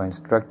life by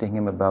instructing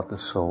him about the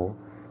soul,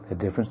 the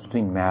difference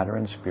between matter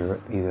and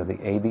spirit, these are the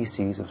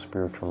ABCs of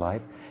spiritual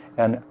life,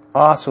 and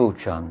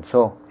asochan.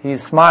 So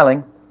he's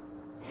smiling,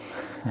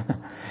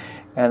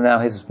 and now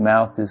his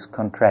mouth is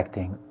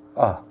contracting.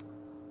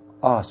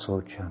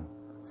 Asochan.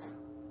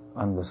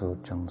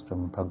 Anvasochan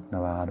stram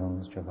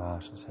pragnavadam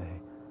javasase.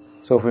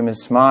 So from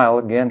his smile,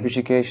 again,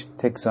 Hrishikesh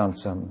takes on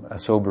a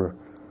sober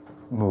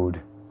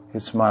mood.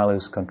 His smile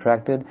is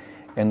contracted,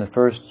 and the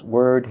first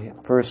word,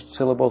 first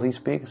syllable he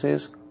speaks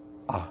is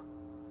ah.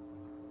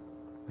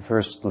 The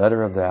first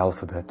letter of the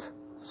alphabet,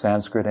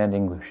 Sanskrit and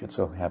English, it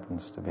so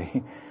happens to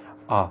be.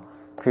 Ah.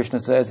 Krishna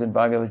says in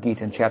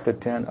Bhagavad-gita in chapter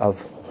 10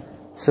 of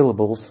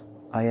syllables,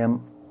 I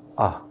am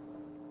ah.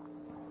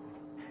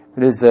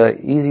 It is the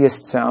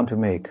easiest sound to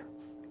make.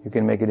 You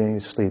can make it in your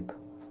sleep.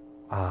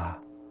 Ah.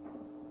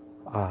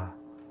 Ah.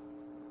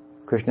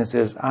 Krishna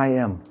says, I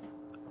am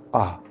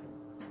ah.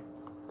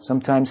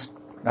 Sometimes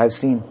I've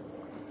seen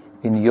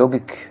in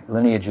yogic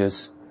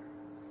lineages,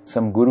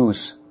 some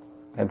gurus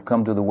have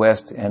come to the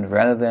West, and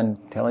rather than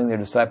telling their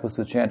disciples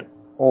to chant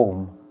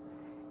Om,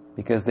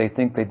 because they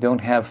think they don't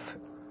have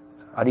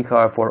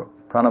adhikar for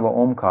pranava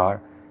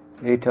omkar,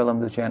 they tell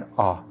them to chant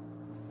ah.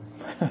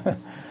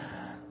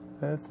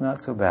 That's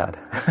not so bad.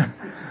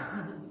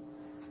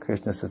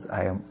 Krishna says,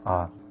 I am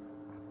ah.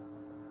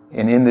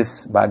 And in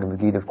this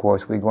Bhagavad-gita, of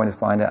course, we're going to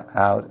find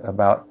out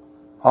about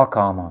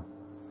akama.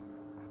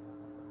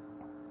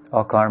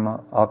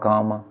 Akarma,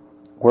 akama,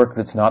 work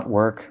that's not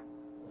work,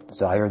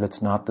 desire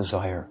that's not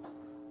desire.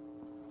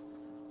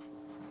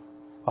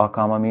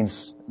 Akama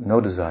means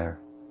no desire.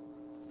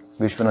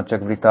 Vishwanath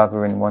Chakravarti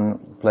Thakur, in one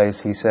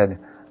place, he said,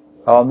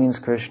 all means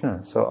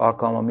Krishna. So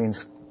akama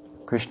means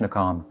Krishna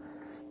kam,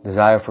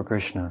 desire for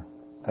Krishna.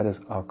 That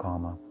is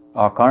akama.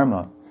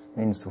 Akarma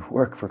means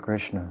work for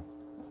Krishna,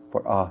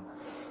 for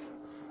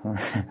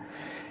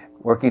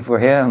working for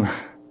Him,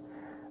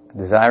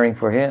 desiring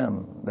for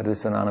Him. That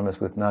is synonymous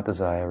with not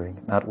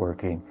desiring, not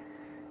working.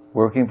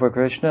 Working for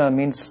Krishna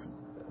means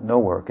no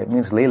work. It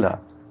means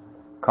lila.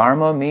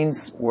 Karma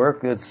means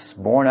work that's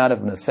born out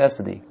of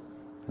necessity.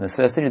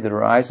 Necessity that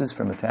arises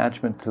from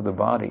attachment to the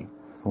body.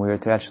 When we're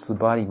attached to the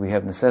body, we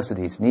have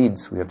necessities,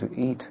 needs. We have to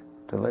eat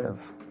to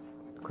live.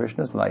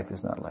 Krishna's life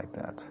is not like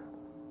that.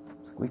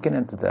 We can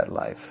enter that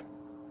life.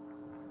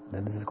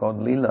 Then this is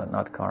called lila,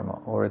 not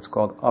karma, or it's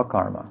called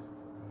akarma.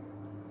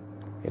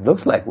 It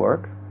looks like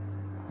work,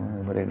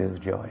 but it is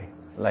joy,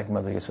 like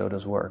Mother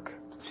Yasoda's work.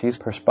 She's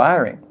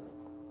perspiring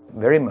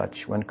very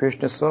much. When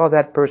Krishna saw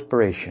that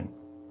perspiration,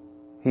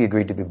 he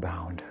agreed to be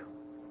bound.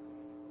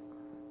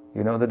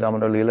 You know the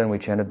Damodar Leela, and we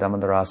chanted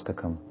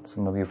Damodarastakam.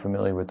 Some of you are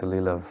familiar with the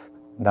Leela of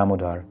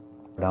Damodar.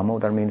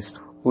 Damodar means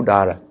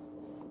udara,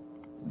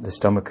 the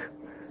stomach.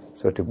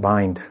 So to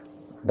bind,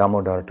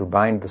 Damodar, to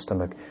bind the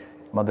stomach.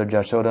 Mother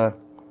Yashoda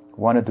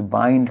wanted to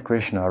bind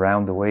Krishna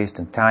around the waist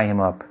and tie him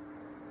up.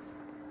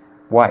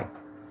 Why?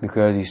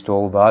 Because he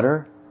stole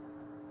butter,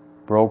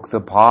 broke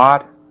the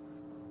pot,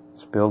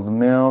 spilled the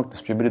milk,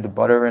 distributed the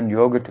butter and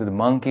yogurt to the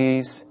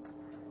monkeys.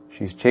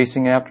 She's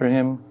chasing after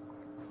him,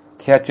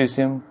 catches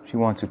him. She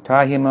wants to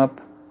tie him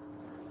up.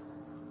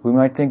 We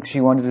might think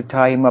she wanted to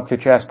tie him up to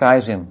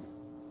chastise him.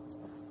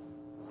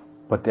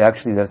 But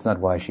actually that's not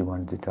why she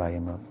wanted to tie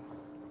him up.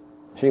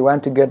 She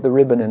went to get the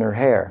ribbon in her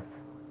hair.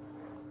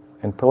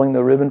 And pulling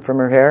the ribbon from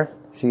her hair,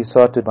 she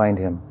sought to bind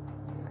him.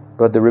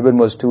 But the ribbon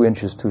was 2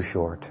 inches too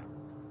short.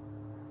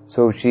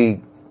 So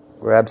she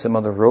grabbed some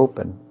other rope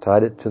and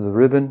tied it to the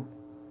ribbon.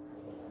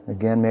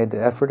 Again made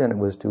the effort, and it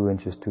was 2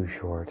 inches too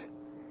short.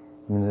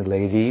 And the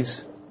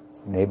ladies,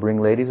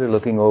 neighboring ladies, are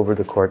looking over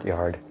the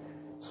courtyard,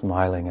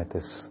 smiling at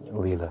this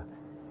Leela.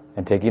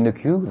 And taking the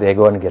cue, they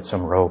go and get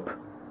some rope.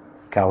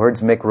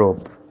 Cowherds make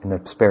rope in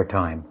their spare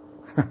time.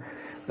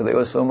 So there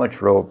was so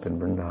much rope in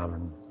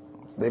Vrindavan.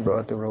 They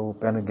brought the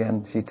rope, and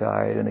again she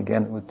tied, and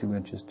again it was 2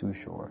 inches too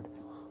short.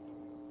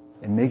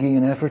 And making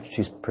an effort,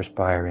 she's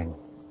perspiring.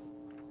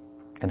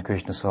 And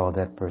Krishna saw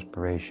that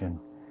perspiration.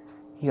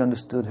 He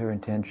understood her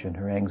intention,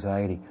 her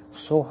anxiety.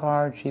 So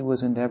hard she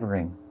was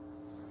endeavoring.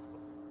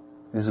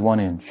 This is 1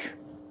 inch.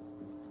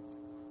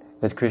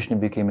 That Krishna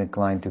became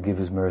inclined to give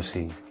his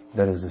mercy.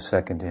 That is the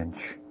 2nd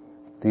inch.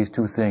 These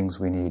 2 things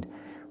we need.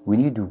 We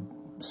need to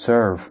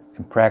serve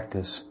and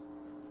practice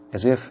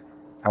as if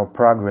our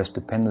progress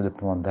depended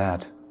upon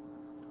that,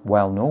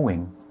 while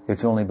knowing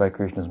it's only by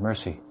Krishna's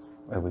mercy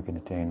that we can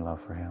attain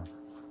love for Him.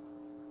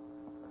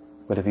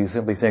 But if you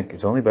simply think,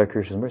 it's only by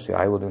Krishna's mercy,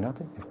 I will do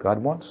nothing. If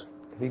God wants,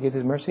 if He gives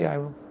His mercy, I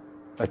will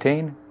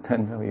attain,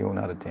 then no, you will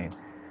not attain.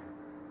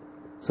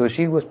 So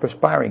she was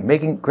perspiring,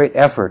 making great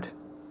effort.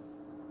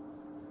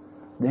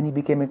 Then he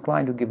became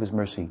inclined to give his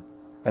mercy.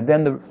 And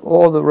then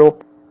all the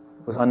rope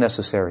was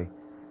unnecessary.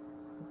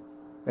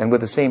 And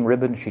with the same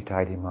ribbon, she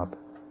tied him up.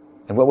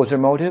 And what was her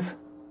motive?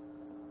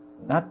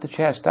 Not to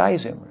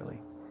chastise him, really.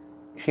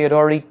 She had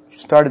already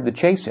started to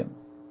chase him.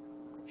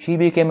 She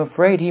became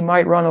afraid he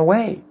might run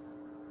away.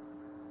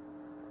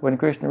 When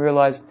Krishna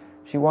realized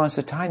she wants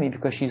to tie me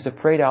because she's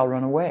afraid I'll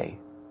run away.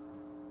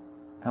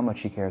 How much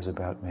she cares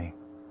about me.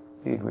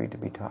 He agreed to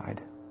be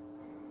tied.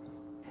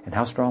 And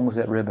how strong was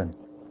that ribbon?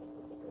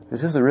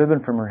 This is the ribbon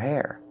from her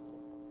hair.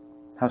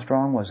 How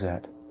strong was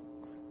that?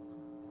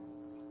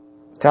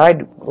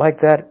 Tied like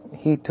that,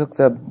 he took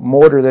the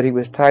mortar that he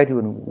was tied to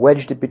and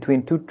wedged it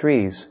between 2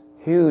 trees,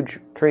 huge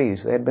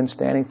trees. They had been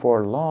standing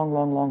for a long,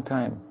 long, long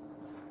time,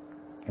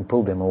 and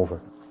pulled them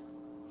over.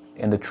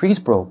 And the trees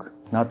broke.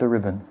 not the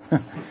ribbon.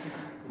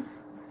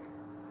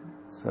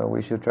 So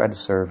we should try to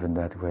serve in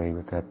that way,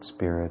 with that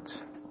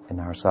spirit in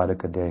our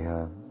sadhaka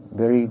deha,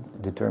 very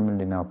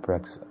determined in our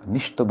practice.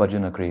 Nishta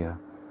bhajana kriya,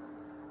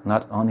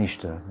 not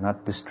anishta,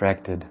 not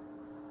distracted,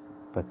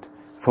 but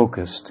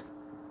focused.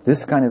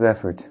 This kind of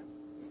effort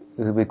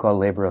is what we call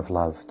labor of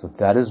love. So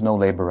that is no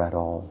labor at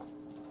all.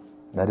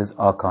 That is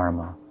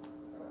akarma.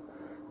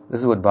 This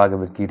is what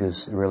Bhagavad-gita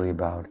is really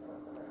about.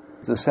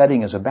 The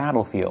setting is a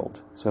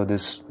battlefield. So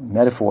this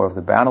metaphor of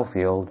the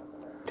battlefield,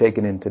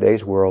 taken in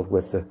today's world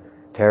with the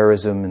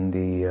terrorism and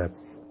the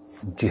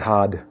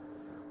jihad,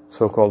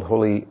 so-called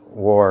holy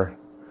war.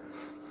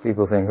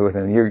 People think,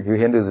 you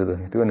Hindus are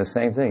doing the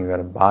same thing. You've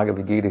got a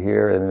Bhagavad-gita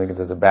here, and then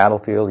there's a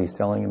battlefield, he's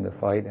telling him to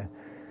fight,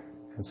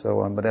 and so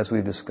on. But as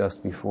we've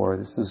discussed before,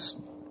 this is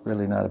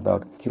really not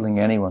about killing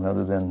anyone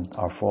other than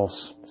our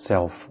false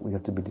self. We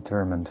have to be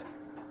determined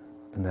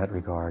in that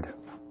regard.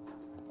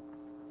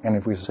 And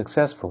if we're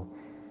successful,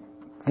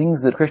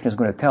 things that Krishna is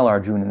going to tell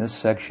Arjuna in this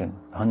section,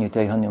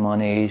 Hanyate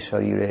hanyamane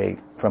sharire,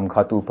 from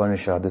Khatu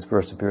Upanishad, this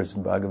verse appears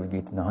in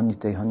Bhagavad-gita,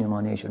 Hanyate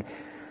hanyamane sharire.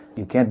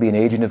 You can't be an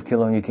agent of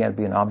killing, you can't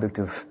be an object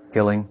of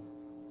killing.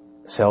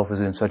 Self is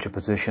in such a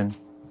position.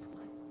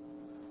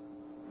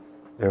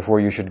 Therefore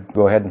you should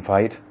go ahead and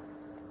fight.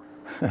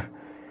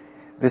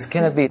 This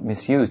cannot be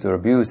misused or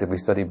abused if we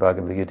study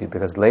Bhagavad-gita,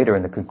 because later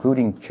in the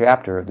concluding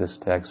chapter of this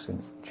text,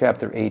 in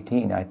chapter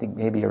 18, I think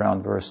maybe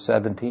around verse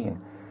 17,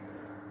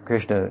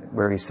 Krishna,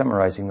 where he's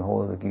summarizing the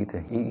whole of the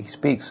Gita, he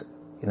speaks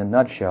in a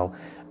nutshell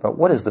about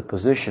what is the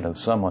position of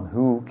someone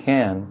who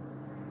can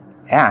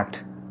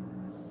act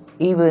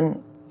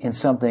even in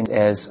something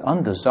as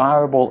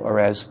undesirable or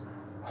as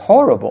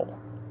horrible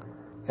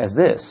as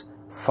this,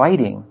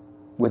 fighting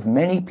with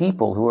many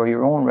people who are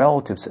your own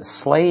relatives,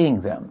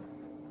 slaying them.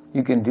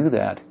 You can do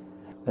that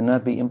and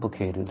not be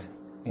implicated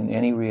in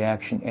any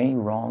reaction, any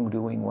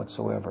wrongdoing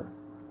whatsoever.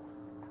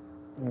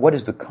 What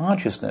is the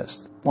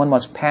consciousness? One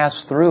must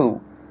pass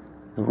through,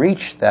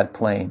 reach that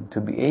plane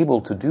to be able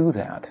to do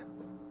that.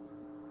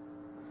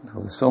 So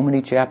there's so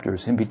many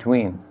chapters in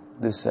between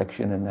this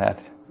section and that.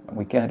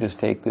 We can't just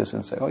take this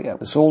and say, oh yeah,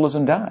 the soul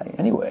doesn't die.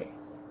 Anyway,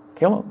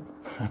 kill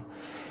him.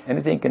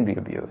 Anything can be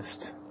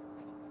abused.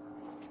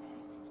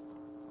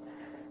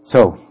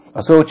 So,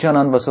 asochan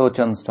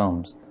anvasochan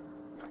stams.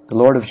 The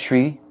Lord of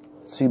Sri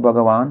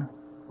Bhagavan,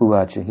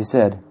 Uvacha, he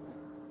said,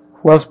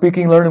 while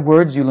speaking learned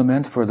words, you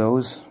lament for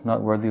those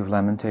not worthy of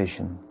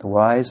lamentation. The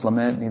wise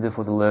lament neither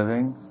for the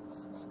living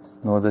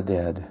nor the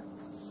dead.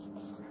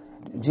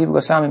 Jiva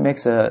Goswami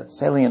makes a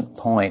salient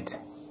point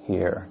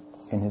here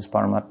in his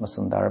Paramatma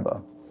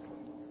Sandarbha.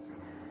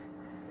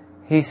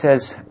 He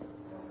says,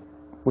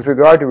 with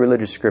regard to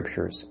religious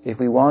scriptures, if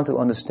we want to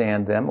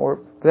understand them,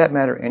 or for that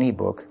matter any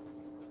book,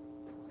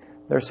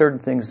 there are certain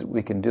things that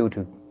we can do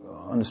to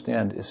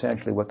understand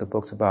essentially what the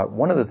book's about.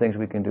 One of the things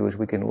we can do is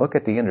we can look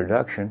at the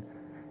introduction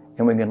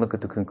and we can look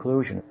at the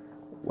conclusion.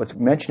 What's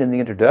mentioned in the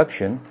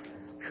introduction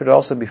should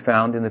also be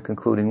found in the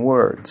concluding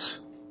words.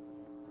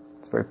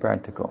 It's very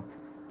practical.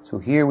 So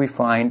here we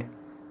find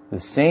the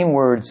same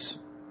words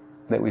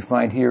that we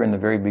find here in the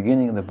very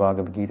beginning of the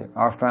Bhagavad Gita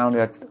are found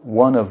at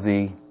one of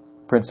the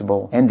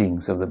principal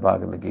endings of the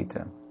Bhagavad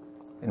Gita.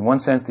 In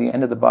one sense, the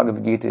end of the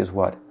Bhagavad Gita is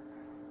what?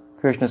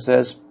 Krishna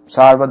says,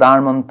 Sarva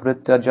dharman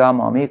prityaja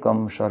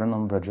mamekam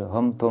sharanam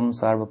brajaham tum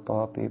sarva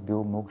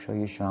papebhyo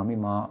mokshayishami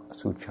ma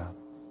sucha.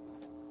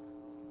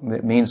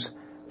 It means,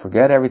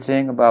 forget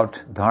everything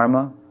about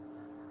dharma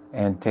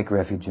and take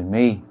refuge in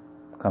me.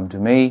 Come to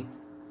me.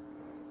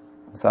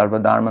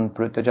 Sarva dharman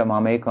prityaja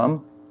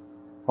mamekam,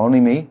 only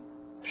me.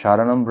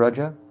 Sharanam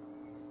braja.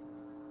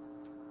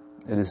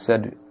 It is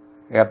said,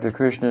 after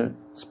Krishna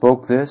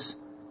spoke this,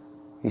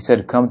 he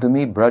said, come to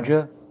me,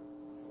 braja.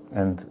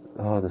 And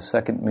the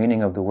second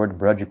meaning of the word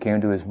braja came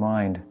to his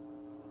mind.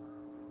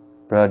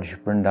 Braj,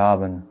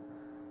 Vrindavan.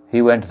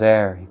 He went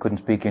there. He couldn't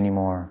speak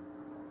anymore.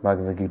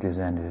 Bhagavad Gita is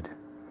ended.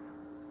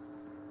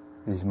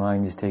 His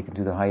mind is taken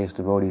to the highest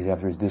devotees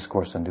after his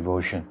discourse on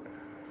devotion.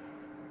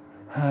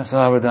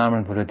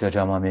 Sarvadharman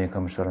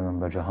purityajamamekam sharanam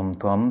brajaham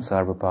tvam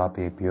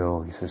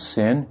sarvapapepyo. He says,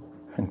 sin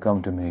and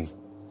come to me.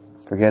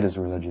 Forget his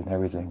religion,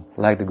 everything.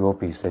 Like the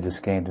gopis, they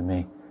just came to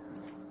me.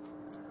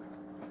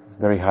 It's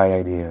a very high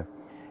idea.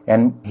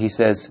 And he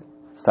says,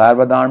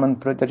 Sarvadharman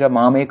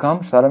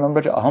purityajamamekam sharanam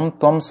brajaham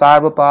tvam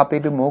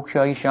sarvapapepyo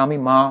mokshayishami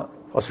ma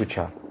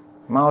asucha.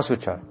 Ma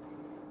asucha.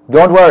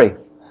 Don't worry.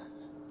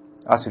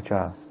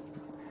 Asucha.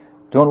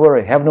 Don't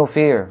worry. Have no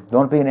fear.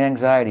 Don't be in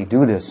anxiety.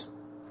 Do this.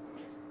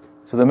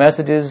 So the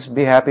message is,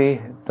 be happy,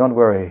 don't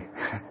worry.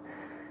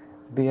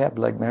 Be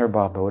happy, like Meher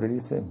Baba, what did he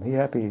say? Be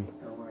happy.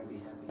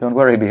 Don't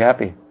worry, be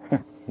happy.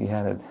 He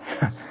had it.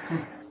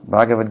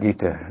 Bhagavad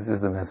Gita, this is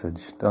the message.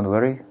 Don't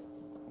worry,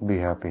 be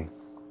happy.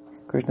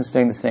 Krishna is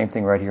saying the same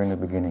thing right here in the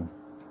beginning.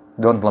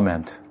 Don't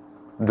lament.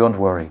 Don't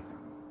worry.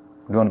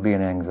 Don't be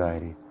in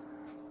anxiety.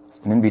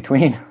 And in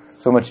between,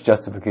 so much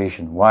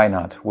justification. Why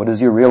not? What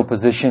is your real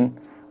position?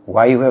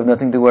 Why you have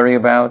nothing to worry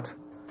about?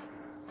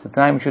 The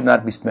time should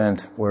not be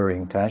spent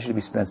worrying. Time should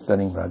be spent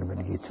studying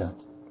Bhagavad Gita.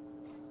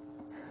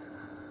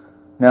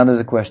 Now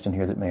there's a question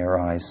here that may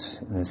arise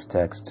in this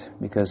text,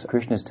 because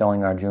Krishna is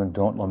telling Arjuna,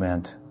 don't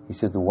lament. He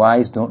says the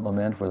wise don't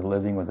lament for the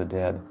living or the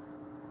dead.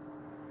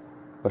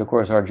 But of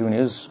course Arjuna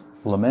is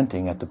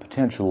lamenting at the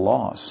potential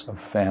loss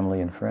of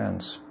family and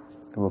friends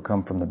that will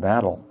come from the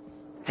battle.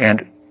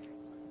 And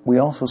we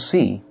also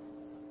see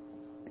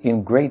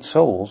in great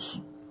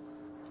souls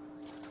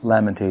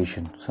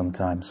lamentation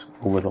sometimes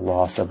over the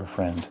loss of a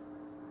friend,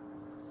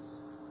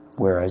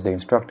 whereas they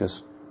instruct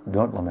us,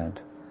 don't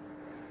lament.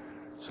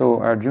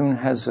 So Arjuna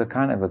has a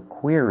kind of a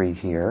query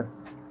here.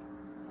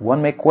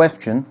 One may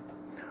question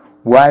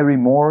why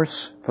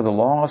remorse for the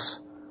loss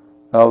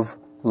of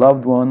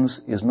loved ones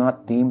is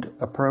not deemed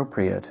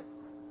appropriate,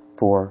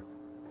 for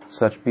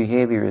such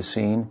behavior is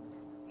seen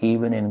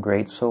even in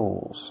great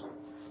souls.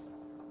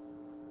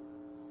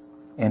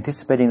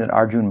 Anticipating that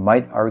Arjuna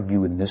might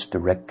argue in this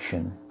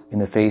direction in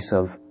the face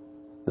of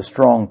the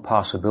strong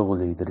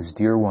possibility that his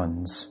dear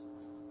ones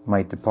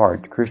might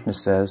depart, Krishna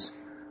says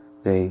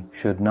they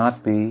should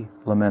not be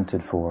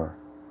lamented for.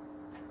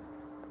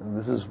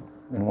 This is,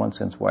 in one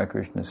sense, why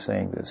Krishna is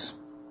saying this.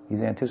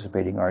 He's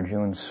anticipating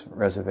Arjuna's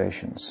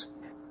reservations.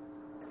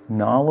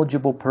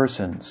 Knowledgeable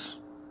persons,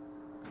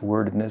 the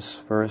word in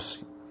this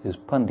verse is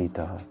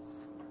pandita.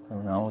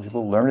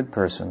 Knowledgeable, learned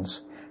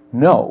persons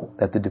know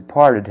that the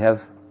departed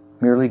have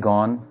merely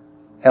gone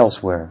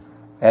elsewhere,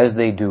 as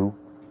they do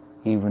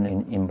even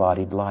in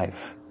embodied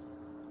life.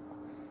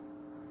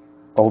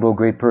 Although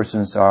great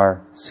persons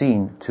are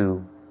seen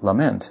to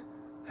lament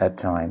at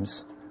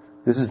times,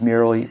 this is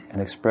merely an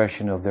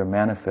expression of their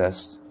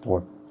manifest,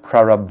 or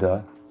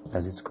prarabdha,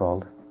 as it's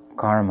called,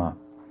 karma,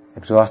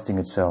 exhausting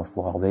itself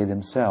while they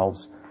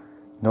themselves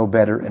know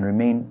better and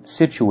remain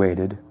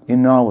situated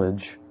in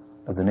knowledge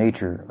of the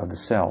nature of the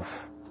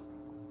self.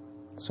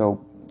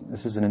 So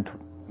this is an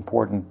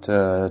important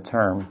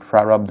term,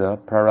 prarabdha.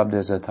 Prarabdha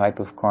is a type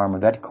of karma.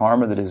 That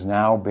karma that is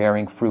now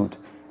bearing fruit.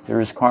 There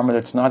is karma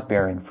that's not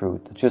bearing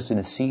fruit. It's just in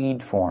a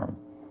seed form.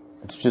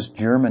 It's just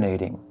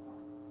germinating.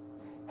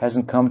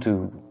 Hasn't come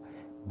to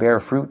bear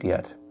fruit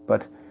yet.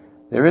 But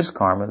there is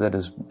karma that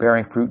is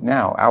bearing fruit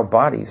now. Our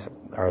bodies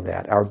are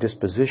that. Our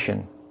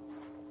disposition.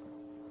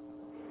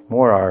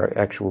 More our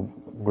actual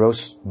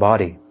gross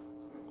body.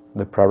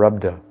 The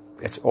prarabdha.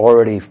 It's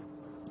already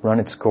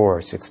run its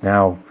course. It's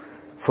now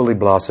fully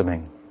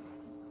blossoming.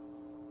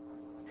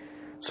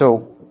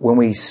 So when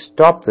we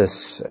stop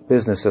this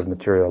business of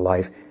material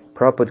life,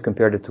 Prabhupada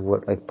compared it to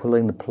what, like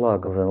pulling the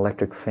plug of an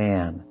electric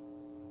fan.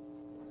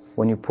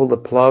 When you pull the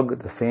plug,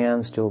 the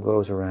fan still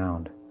goes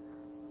around,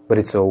 but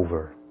it's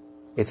over.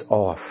 It's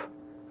off.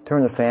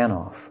 Turn the fan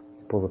off.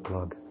 Pull the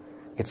plug.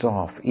 It's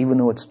off, even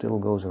though it still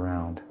goes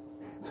around.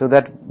 So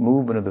that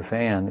movement of the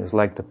fan is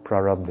like the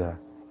prarabdha.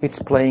 It's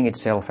playing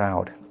itself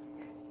out.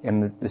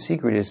 And the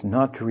secret is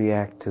not to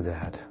react to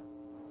that.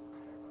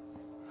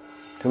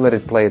 To let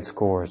it play its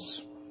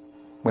course.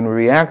 When we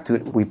react to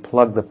it, we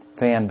plug the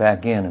fan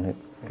back in and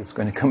it's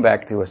going to come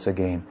back to us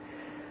again.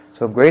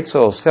 So great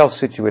souls,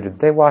 self-situated,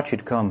 they watch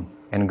it come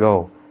and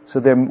go. So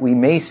we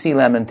may see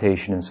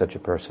lamentation in such a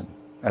person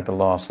at the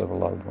loss of a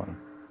loved one.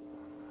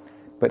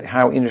 But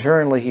how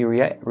internally he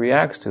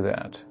reacts to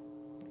that,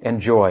 and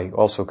joy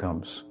also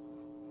comes.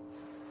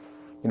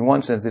 In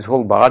one sense, this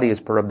whole body is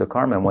prarabdha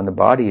karma, and when the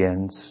body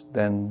ends,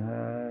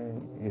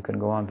 then you can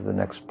go on to the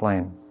next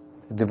plane.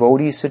 The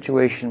devotee's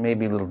situation may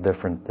be a little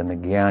different than the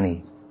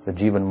jnani, the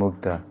jivan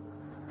mukta.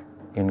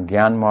 In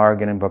Gyan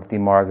Marg and in Bhakti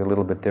Marg, a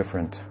little bit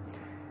different.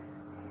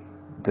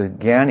 The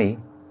jnani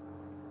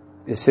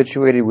is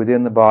situated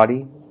within the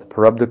body. The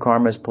prarabdha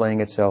karma is playing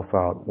itself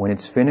out. When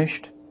it's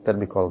finished, that'll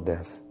be called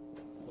death.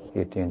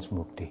 He attains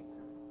mukti,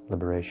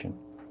 liberation.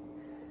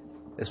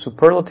 The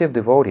superlative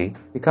devotee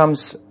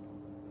becomes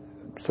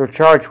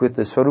surcharged with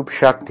the Swarup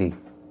Shakti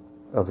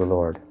of the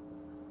Lord.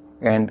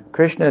 And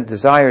Krishna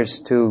desires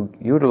to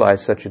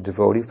utilize such a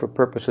devotee for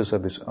purposes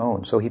of his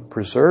own. So he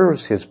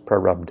preserves his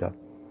prarabdha.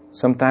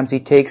 Sometimes he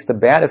takes the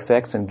bad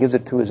effects and gives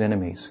it to his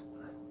enemies.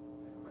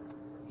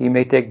 He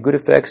may take good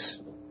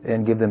effects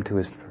and give them to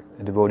his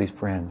devotee's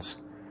friends.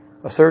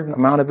 A certain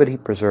amount of it he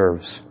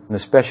preserves in a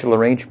special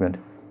arrangement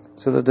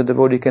so that the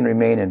devotee can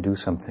remain and do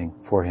something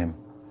for him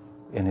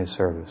in his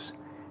service.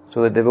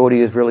 So the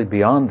devotee is really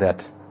beyond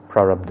that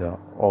prarabdha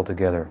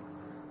altogether,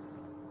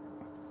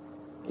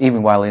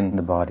 even while in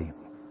the body.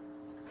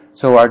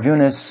 So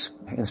Arjuna is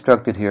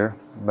instructed here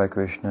by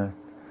Krishna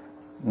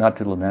not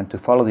to lament, to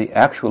follow the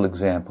actual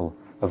example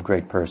of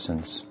great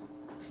persons.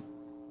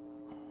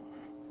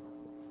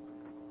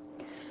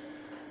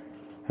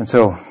 And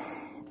so,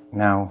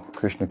 now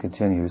Krishna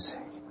continues.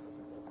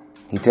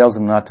 He tells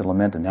him not to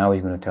lament, and now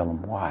he's going to tell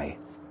him why.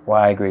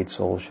 Why great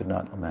souls should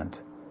not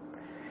lament.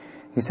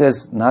 He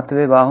says,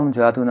 Natve vaham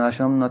jatu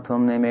nasham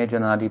natvam neme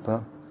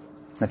janadipa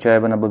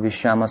nachaiva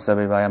nabhavishyama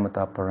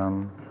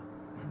savivayamataparam.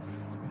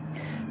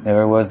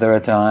 Never was there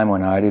a time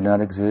when I did not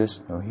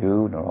exist, nor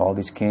you, nor all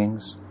these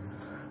kings,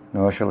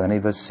 nor shall any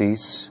of us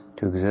cease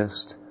to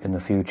exist in the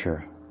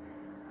future.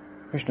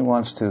 Krishna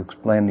wants to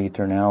explain the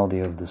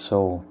eternality of the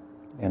soul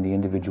and the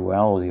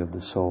individuality of the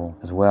soul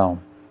as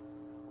well.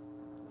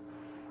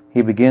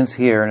 He begins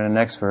here, and in the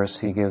next verse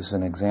he gives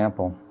an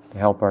example to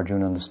help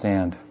Arjuna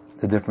understand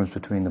the difference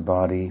between the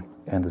body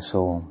and the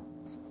soul.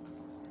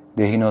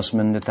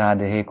 Dehinosmin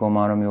data dehe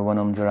komaram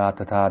yovanam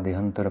jaratata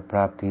dehantara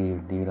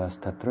prapti dhiras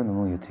tatra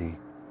namuyati.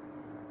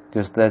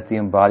 Just as the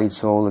embodied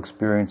soul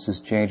experiences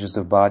changes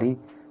of body,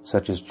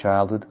 such as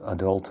childhood,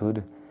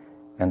 adulthood,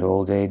 and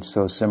old age,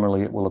 so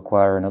similarly it will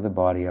acquire another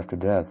body after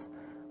death.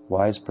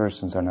 Wise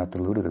persons are not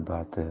deluded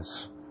about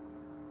this.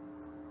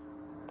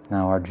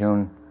 Now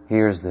Arjuna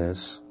hears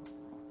this,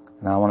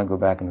 and I want to go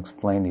back and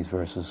explain these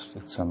verses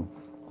at some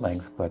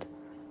length, but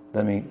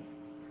let me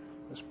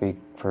speak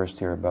first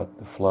here about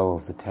the flow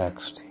of the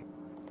text.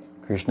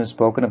 Krishna has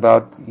spoken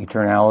about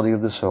eternality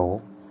of the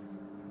soul.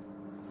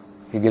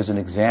 He gives an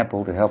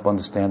example to help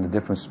understand the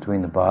difference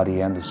between the body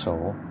and the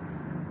soul.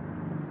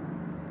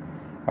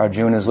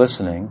 Arjuna is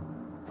listening.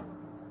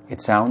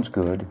 It sounds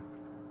good,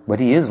 but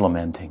he is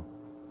lamenting.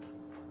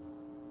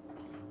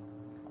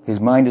 His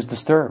mind is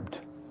disturbed.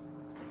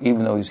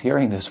 Even though he's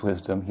hearing this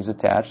wisdom, he's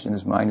attached and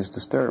his mind is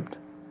disturbed.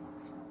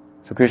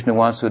 So Krishna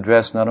wants to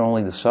address not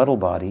only the subtle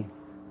body,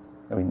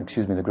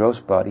 the gross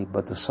body,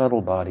 but the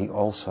subtle body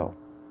also.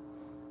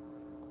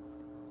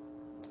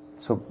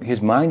 So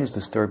his mind is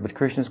disturbed, but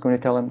Krishna is going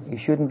to tell him, you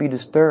shouldn't be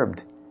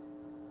disturbed.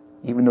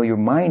 Even though your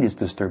mind is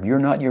disturbed, you're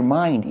not your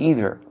mind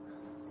either.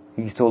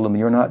 He's told him,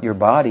 you're not your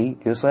body.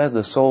 Just as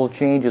the soul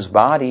changes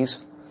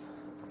bodies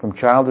from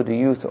childhood to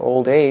youth to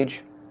old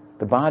age,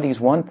 the body is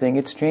one thing,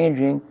 it's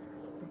changing.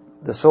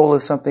 The soul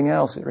is something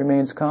else. It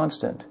remains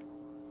constant.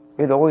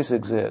 It always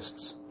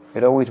exists.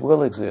 It always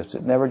will exist.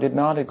 It never did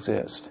not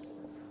exist.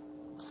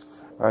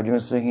 Arjuna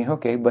is thinking,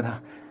 okay, but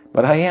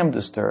I am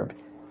disturbed.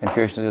 And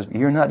Krishna says,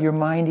 you're not your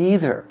mind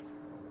either.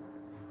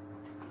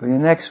 In the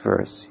next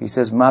verse, he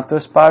says,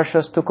 Matra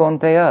sparshas tu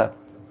konteya,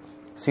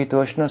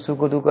 sitoshna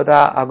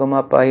sukadukada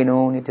agama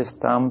paino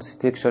nityastam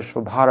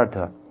sitikshashva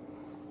bharata.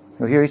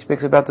 Now here he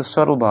speaks about the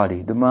subtle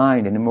body, the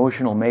mind and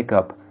emotional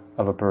makeup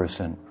of a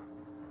person.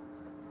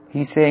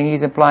 He's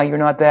implying you're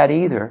not that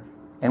either.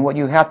 And what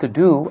you have to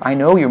do, I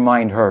know your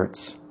mind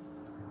hurts.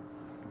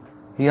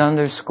 He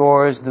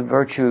underscores the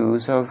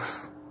virtues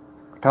of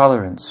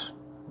tolerance.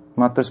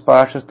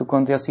 Matrasparshas tu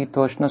kontya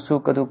sitoshna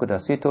sukha dukada.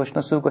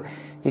 Sitoshna sukha,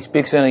 he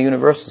speaks in a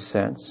universal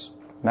sense,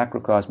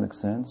 macrocosmic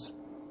sense.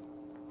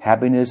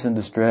 Happiness and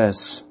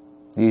distress,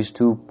 these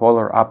two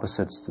polar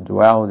opposites, the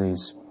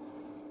dualities.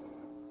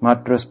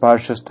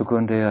 Matrasparshas tu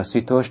kontya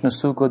sitoshna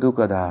sukha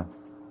dukada.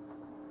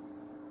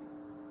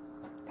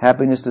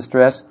 Happiness,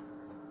 distress.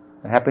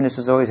 Happiness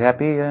is always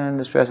happy and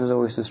distress is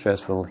always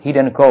distressful. Heat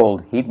and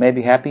cold. Heat may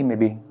be happy, may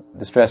be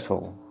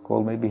distressful.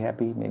 Cold may be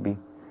happy, may be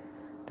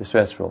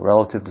distressful,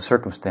 relative to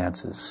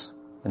circumstances.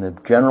 In the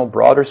general,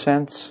 broader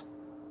sense,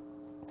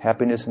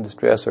 happiness and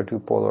distress are two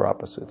polar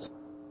opposites.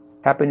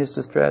 Happiness,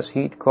 distress,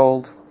 heat,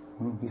 cold.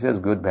 He says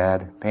good,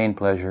 bad, pain,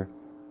 pleasure.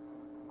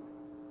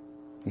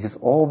 He says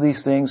all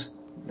these things,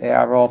 they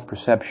are all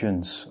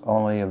perceptions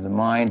only of the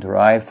mind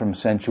derived from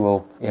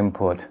sensual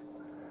input.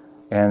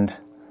 And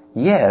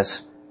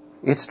yes,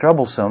 it's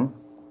troublesome.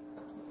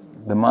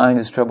 The mind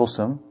is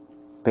troublesome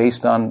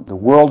based on the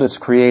world it's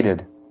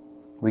created.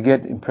 We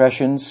get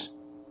impressions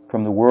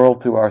from the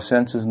world through our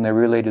senses and they're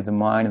related to the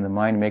mind, and the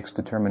mind makes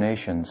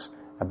determinations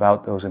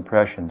about those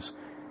impressions.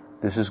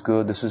 This is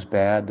good, this is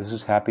bad, this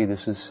is happy,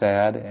 this is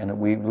sad, and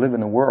we live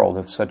in a world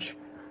of such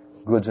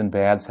goods and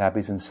bads,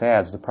 happies and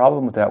sads. The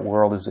problem with that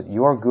world is that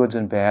your goods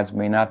and bads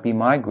may not be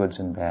my goods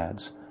and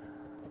bads.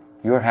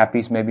 Your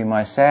happies may be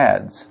my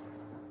sads.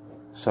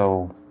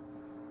 So,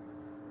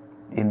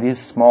 in this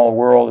small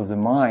world of the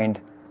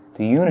mind,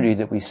 the unity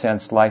that we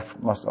sense life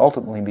must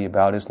ultimately be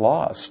about is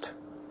lost.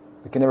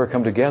 We can never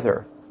come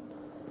together.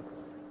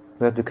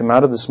 We have to come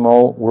out of the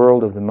small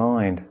world of the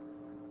mind,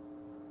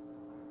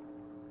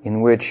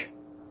 in which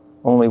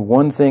only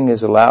one thing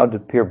is allowed to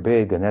appear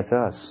big, and that's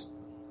us.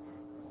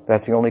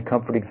 That's the only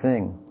comforting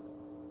thing.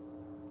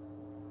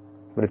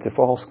 But it's a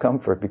false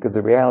comfort, because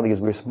the reality is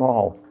we're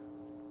small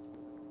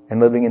and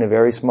living in a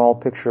very small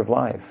picture of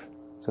life.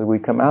 So we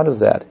come out of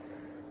that.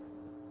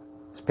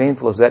 As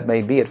painful as that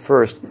may be at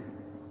first,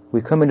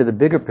 we come into the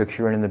bigger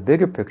picture, and in the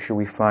bigger picture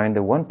we find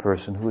the one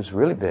person who is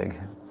really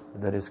big.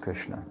 That is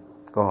Krishna,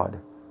 God.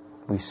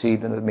 We see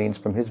that it means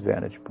from his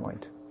vantage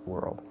point,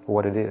 world, for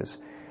what it is.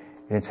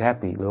 And it's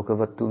happy.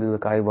 Lokavatuli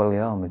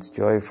lakaivalyam. It's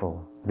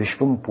joyful.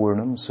 Vishvam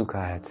purnam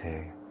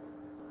sukhayate.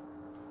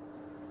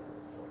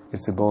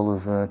 It's a bowl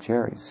of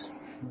cherries,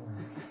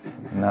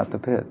 not the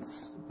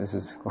pits. This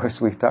is, of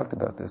course, we've talked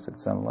about this at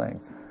some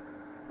length.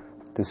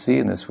 To see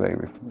in this way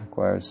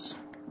requires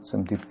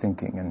some deep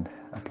thinking and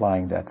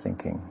applying that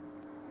thinking.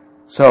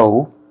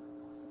 So,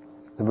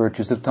 the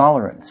virtues of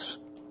tolerance.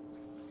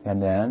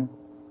 And then,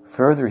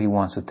 further he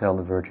wants to tell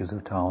the virtues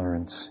of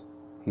tolerance.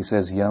 He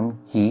says, Yam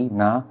hi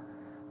na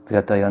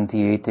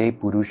vyatayanti ete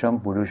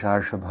purusham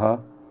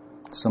purusharshabha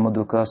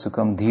samadukha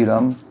sukham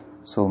dhiram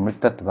so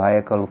mritat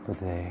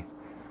kalpate.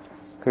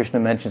 Krishna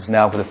mentions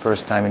now for the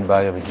first time in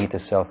Bhagavad-gita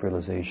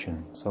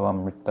self-realization. So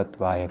amritat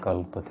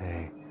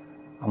kalpate.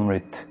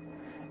 Amrit,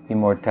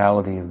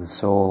 immortality of the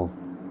soul,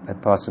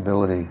 that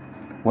possibility.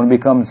 One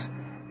becomes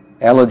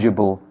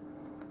eligible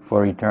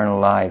for eternal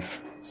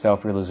life,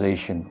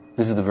 self-realization.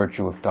 This is the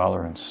virtue of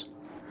tolerance.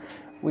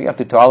 We have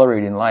to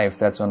tolerate in life,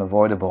 that's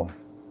unavoidable.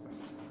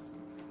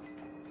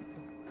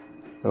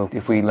 So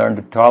if we learn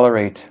to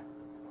tolerate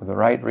for the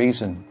right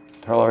reason,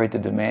 tolerate the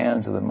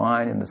demands of the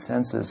mind and the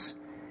senses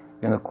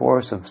in the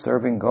course of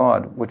serving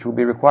God, which will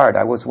be required.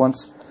 I was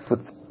once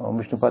with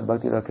Vishnupad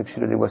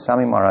Bhaktivedanta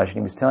Swami Maharaj, and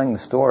he was telling the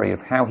story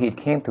of how he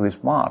came to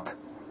his mat,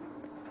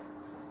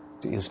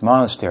 to his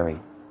monastery,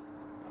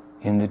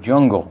 in the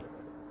jungle.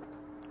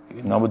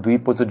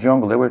 Navadvip was a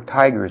jungle. There were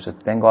tigers,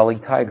 Bengali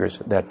tigers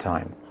at that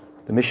time.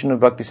 The mission of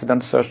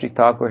Bhaktisiddhanta Saraswati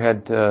Thakur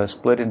had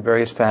split in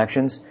various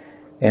factions,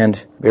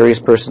 and various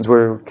persons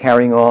were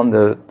carrying on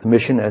the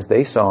mission as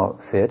they saw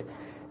fit,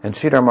 and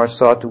Sridhar Maharaj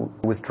sought to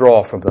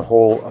withdraw from the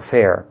whole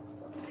affair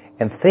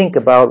and think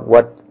about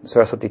what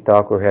Saraswati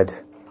Thakur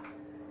had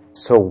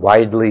so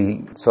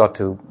widely sought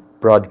to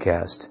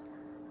broadcast.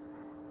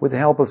 With the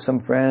help of some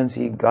friends,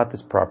 he got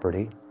this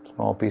property,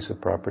 small piece of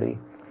property,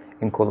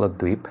 in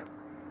Koladvip,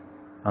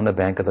 on the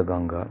bank of the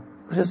Ganga.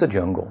 It was just a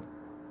jungle.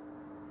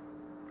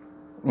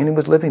 And he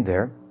was living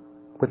there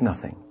with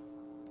nothing.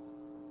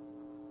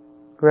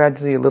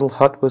 Gradually, a little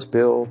hut was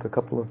built, a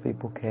couple of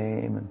people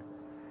came, and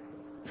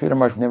Sridhar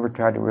Maharaj never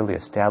tried to really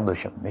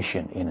establish a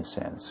mission, in a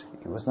sense.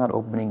 He was not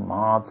opening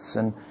maths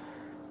and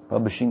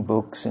publishing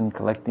books and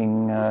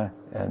collecting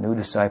new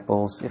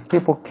disciples. If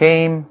people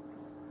came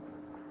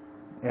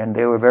and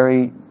they were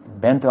very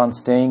bent on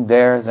staying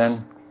there,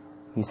 then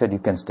he said, you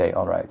can stay,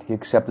 all right. He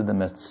accepted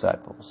them as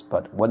disciples.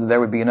 But whether there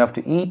would be enough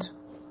to eat,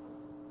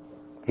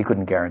 he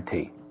couldn't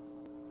guarantee.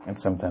 And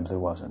sometimes there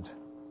wasn't.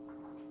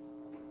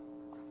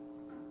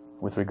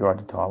 With regard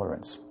to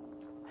tolerance,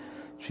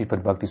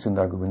 Sripad Bhakti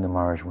Sundar Govinda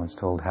Maharaj once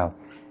told how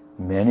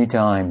many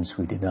times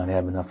we did not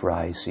have enough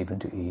rice even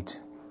to eat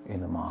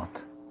in the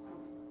mat.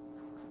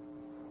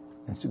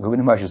 And so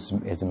Govinda Maharaj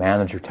is a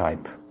manager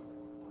type,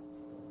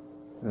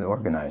 the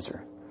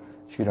organizer.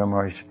 Sridhar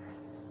Maharaj,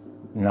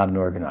 not an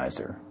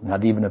organizer,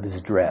 not even of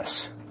his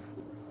dress.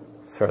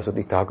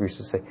 Saraswati Thakur used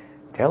to say,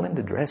 tell him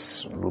to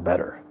dress a little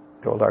better.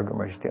 Told our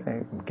Maharaj,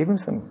 give him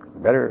some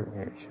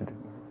better, he should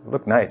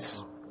look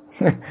nice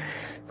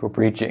for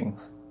preaching.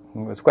 It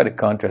was quite a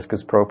contrast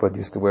because Prabhupada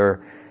used to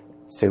wear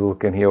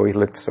silk and he always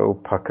looked so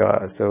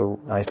paka, so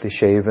nicely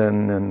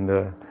shaven,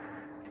 and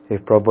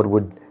if Prabhupada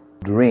would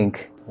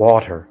drink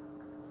water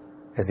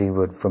as he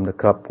would from the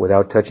cup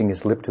without touching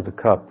his lip to the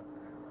cup,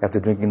 after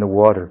drinking the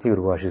water, he would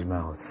wash his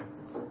mouth.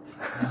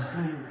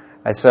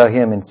 I saw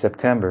him in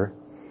September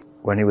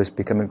when he was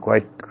becoming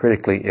quite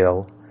critically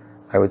ill.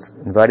 I was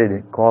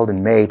called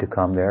in May to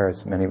come there,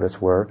 as many of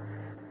us were.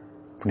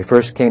 When he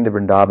first came to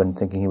Vrindavan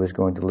thinking he was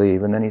going to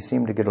leave, and then he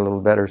seemed to get a little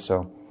better,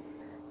 so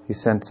he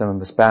sent some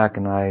of us back,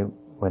 and I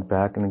went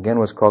back, and again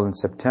was called in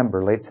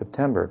September, late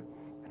September.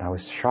 And I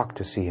was shocked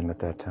to see him at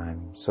that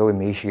time. So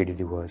emaciated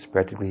he was.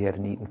 Practically he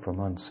hadn't eaten for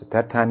months. At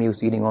that time he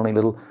was eating only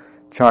little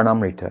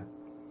charnamrita,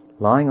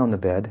 lying on the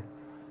bed,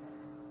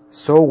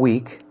 so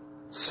weak,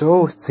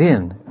 so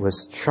thin, it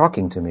was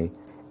shocking to me.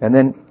 And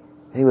then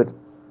he would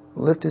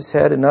lift his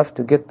head enough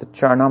to get the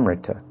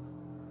charnamrita.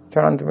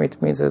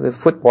 Charnamrita means the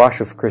foot wash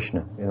of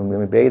Krishna. And when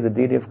we bathe the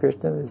deity of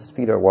Krishna, his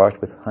feet are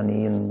washed with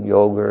honey and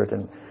yogurt,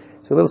 and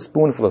so a little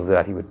spoonful of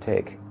that he would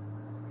take.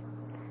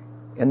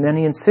 And then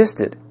he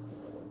insisted.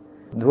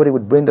 The devotee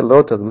would bring the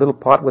lota, the little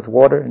pot with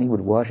water, and he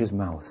would wash his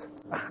mouth.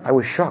 I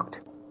was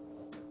shocked.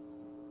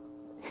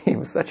 He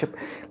was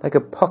like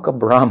a Paka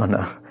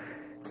Brahmana,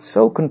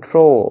 so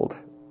controlled.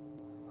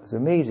 It was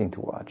amazing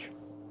to watch.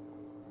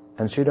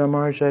 And Sridhar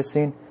Maharaj I've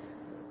seen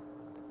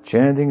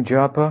chanting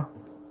japa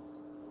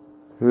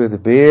with the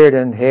beard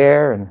and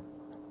hair and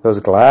those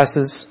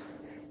glasses,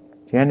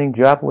 chanting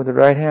japa with the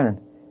right hand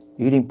and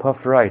eating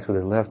puffed rice with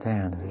his left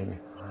hand.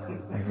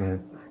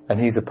 And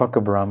he's a Paka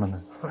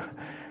Brahmana.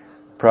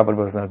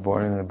 Prabhupada was not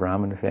born in a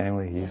Brahmin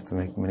family. He used to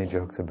make many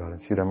jokes about it.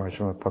 Sridhar Maharaj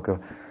from a Paka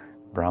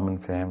Brahmin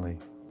family.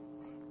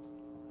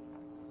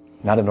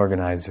 Not an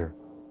organizer.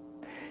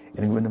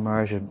 And Govinda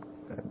Maharaj, an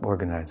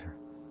organizer.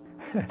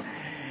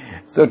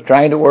 So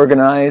trying to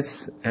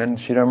organize, and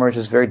Sridhar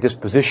Maharaj's very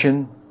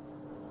disposition,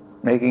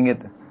 making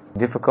it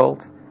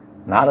difficult.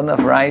 Not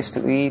enough rice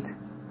to eat.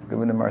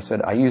 Govinda Maharaj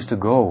said, I used to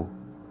go,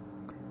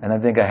 and I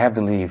think I have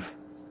to leave.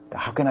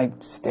 How can I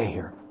stay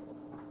here?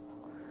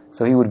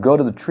 So he would go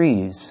to the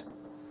trees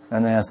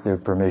and ask their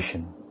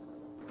permission.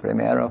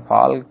 Premera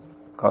Phal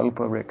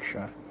Kalpa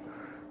Vriksha.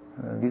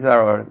 These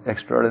are our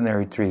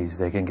extraordinary trees.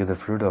 They can give the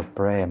fruit of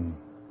prem.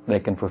 They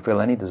can fulfill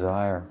any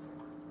desire.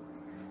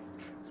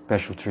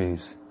 Special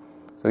trees.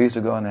 So he used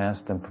to go and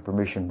ask them for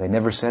permission. They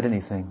never said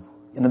anything.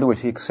 In other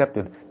words, he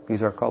accepted.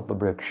 These are Kalpa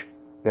Vriksh.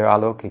 They're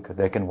alokika.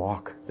 They can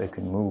walk. They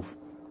can move.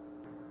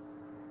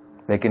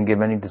 They can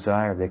give any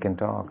desire. They can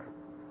talk.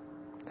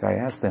 So I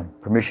asked them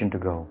permission to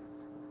go.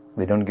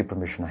 They don't give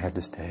permission. I had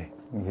to stay.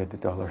 You had to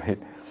tolerate.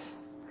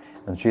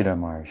 And Sridhar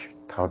Maharaj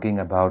talking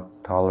about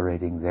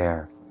tolerating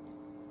there.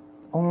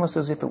 Almost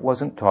as if it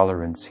wasn't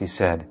tolerance, he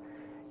said,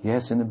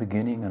 yes, in the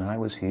beginning, and I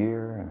was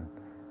here, and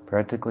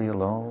practically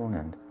alone,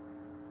 and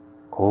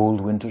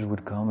cold winters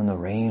would come and the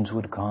rains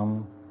would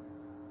come,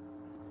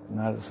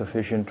 not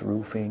sufficient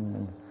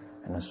roofing,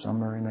 and the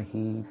summer and the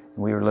heat.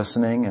 We were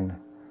listening, and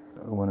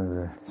one of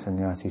the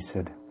sannyasis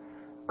said,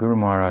 Guru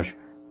Maharaj,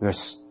 we are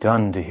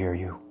stunned to hear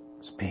you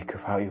speak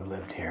of how you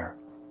lived here,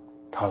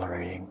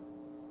 tolerating.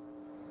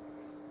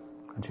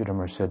 And Sridhar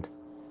Maharaj said,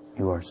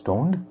 you are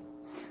stoned?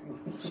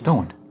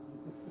 Stoned.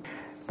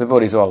 The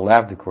devotees all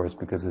laughed, of course,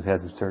 because it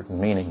has a certain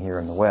meaning here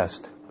in the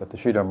West. But the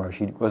Sridhar Maharaj,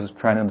 he was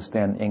trying to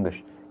understand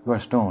English. You are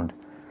stoned.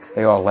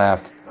 They all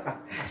laughed.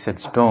 He said,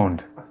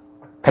 stoned.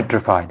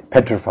 Petrified.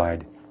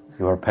 Petrified.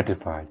 You are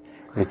petrified.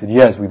 They said,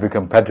 yes, we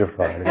become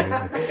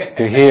petrified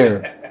to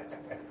hear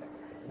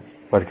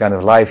what kind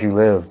of life you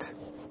lived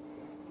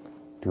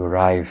to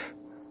arrive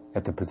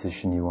at the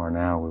position you are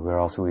now. We were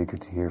also eager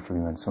to hear from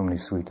you, and so many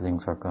sweet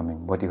things are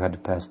coming. What you had to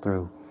pass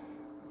through.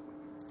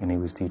 And he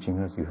was teaching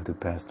us, you have to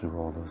pass through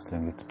all those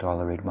things. You have to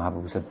tolerate.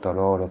 Mahaprabhu said,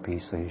 Tarorapi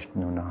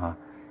saishnunaha.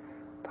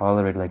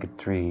 Tolerate like a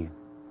tree.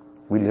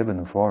 We live in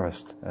the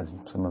forest, as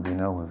some of you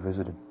know who have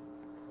visited.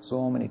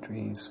 So many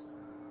trees.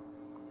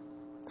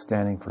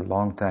 Standing for a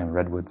long time,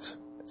 redwoods,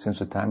 since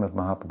the time of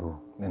Mahaprabhu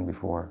and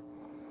before.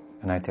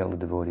 And I tell the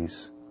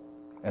devotees,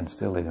 and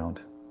still they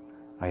don't.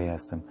 I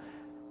ask them,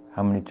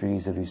 how many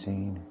trees have you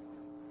seen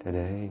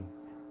today?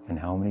 And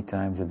how many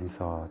times have you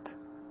thought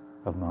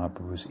of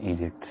Mahaprabhu's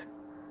edict?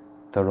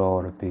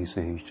 Tarorapi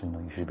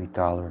sahishtanu. You should be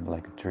tolerant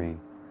like a tree.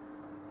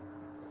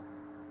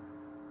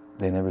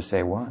 They never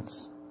say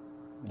once.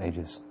 They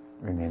just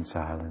remain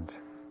silent.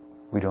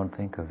 We don't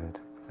think of it.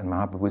 And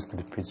Mahaprabhu is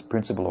the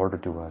principal order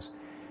to us.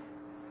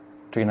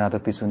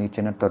 Trinadapi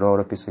sunichena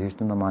tarorapi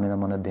sahishtanu manina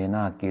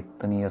manadena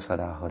kirtaniya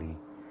sarahari.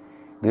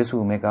 This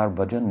will make our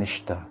bhajan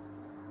nishta.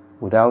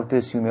 Without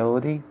this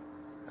humility,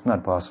 it's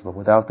not possible.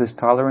 Without this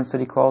tolerance that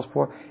he calls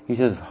for, he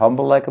says,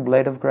 humble like a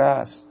blade of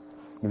grass.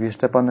 If you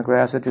step on the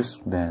grass, it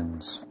just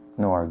bends.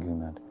 No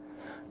argument.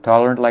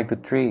 Tolerant like the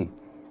tree.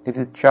 If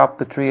you chop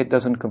the tree, it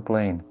doesn't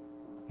complain.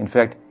 In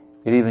fact,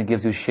 it even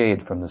gives you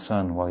shade from the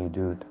sun while you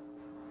do it.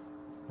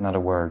 Not a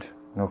word.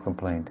 No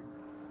complaint.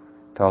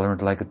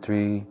 Tolerant like a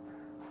tree.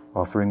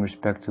 Offering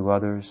respect to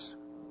others.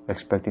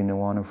 Expecting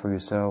no honor for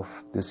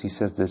yourself. This, he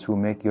says, this will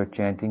make your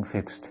chanting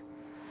fixed.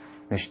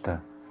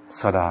 Nishta.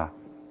 Sada.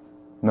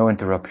 No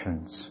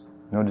interruptions.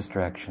 No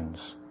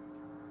distractions.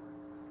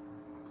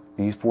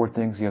 These 4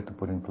 things you have to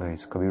put in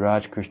place.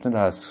 Kaviraj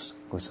Krishnadas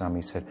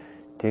Goswami said,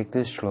 take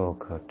this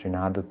shloka,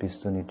 Trinada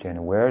Pistunichena,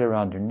 wear it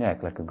around your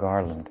neck like a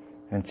garland,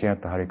 and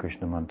chant the Hare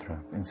Krishna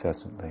mantra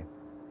incessantly.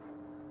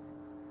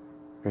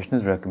 Krishna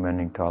is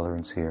recommending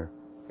tolerance here.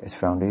 It's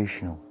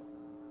foundational.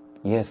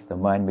 Yes, the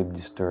mind may be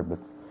disturbed, but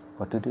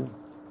what to do?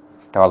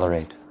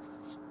 Tolerate.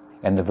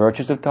 And the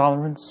virtues of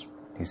tolerance,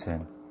 he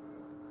said,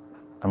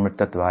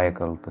 Amritatvaya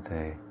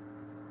kalpate,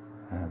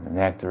 the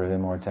nectar of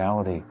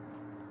immortality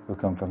will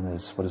come from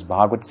this. What does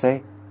Bhagavad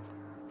say?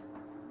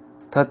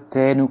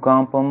 Tatte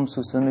nukampam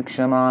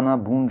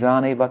susamikshamana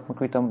bhunjane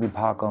vatmakritam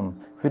vibhakam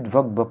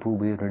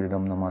hridvagvapube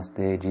hridam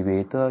namaste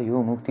jiveta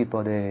yo mukti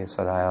pade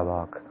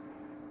sadayavak.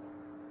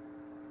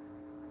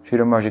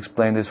 Sridhar Maharaj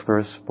explained this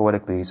verse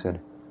poetically. He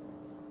said,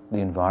 the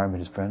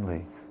environment is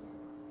friendly.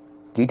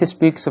 Gita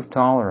speaks of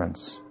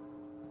tolerance,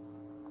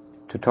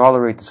 to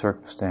tolerate the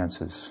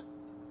circumstances.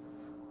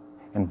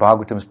 And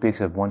Bhagavatam speaks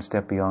of one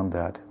step beyond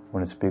that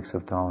when it speaks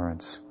of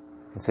tolerance.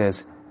 It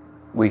says,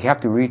 we have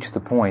to reach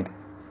the point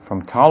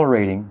from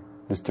tolerating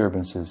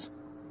disturbances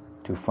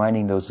to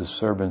finding those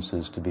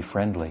disturbances to be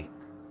friendly.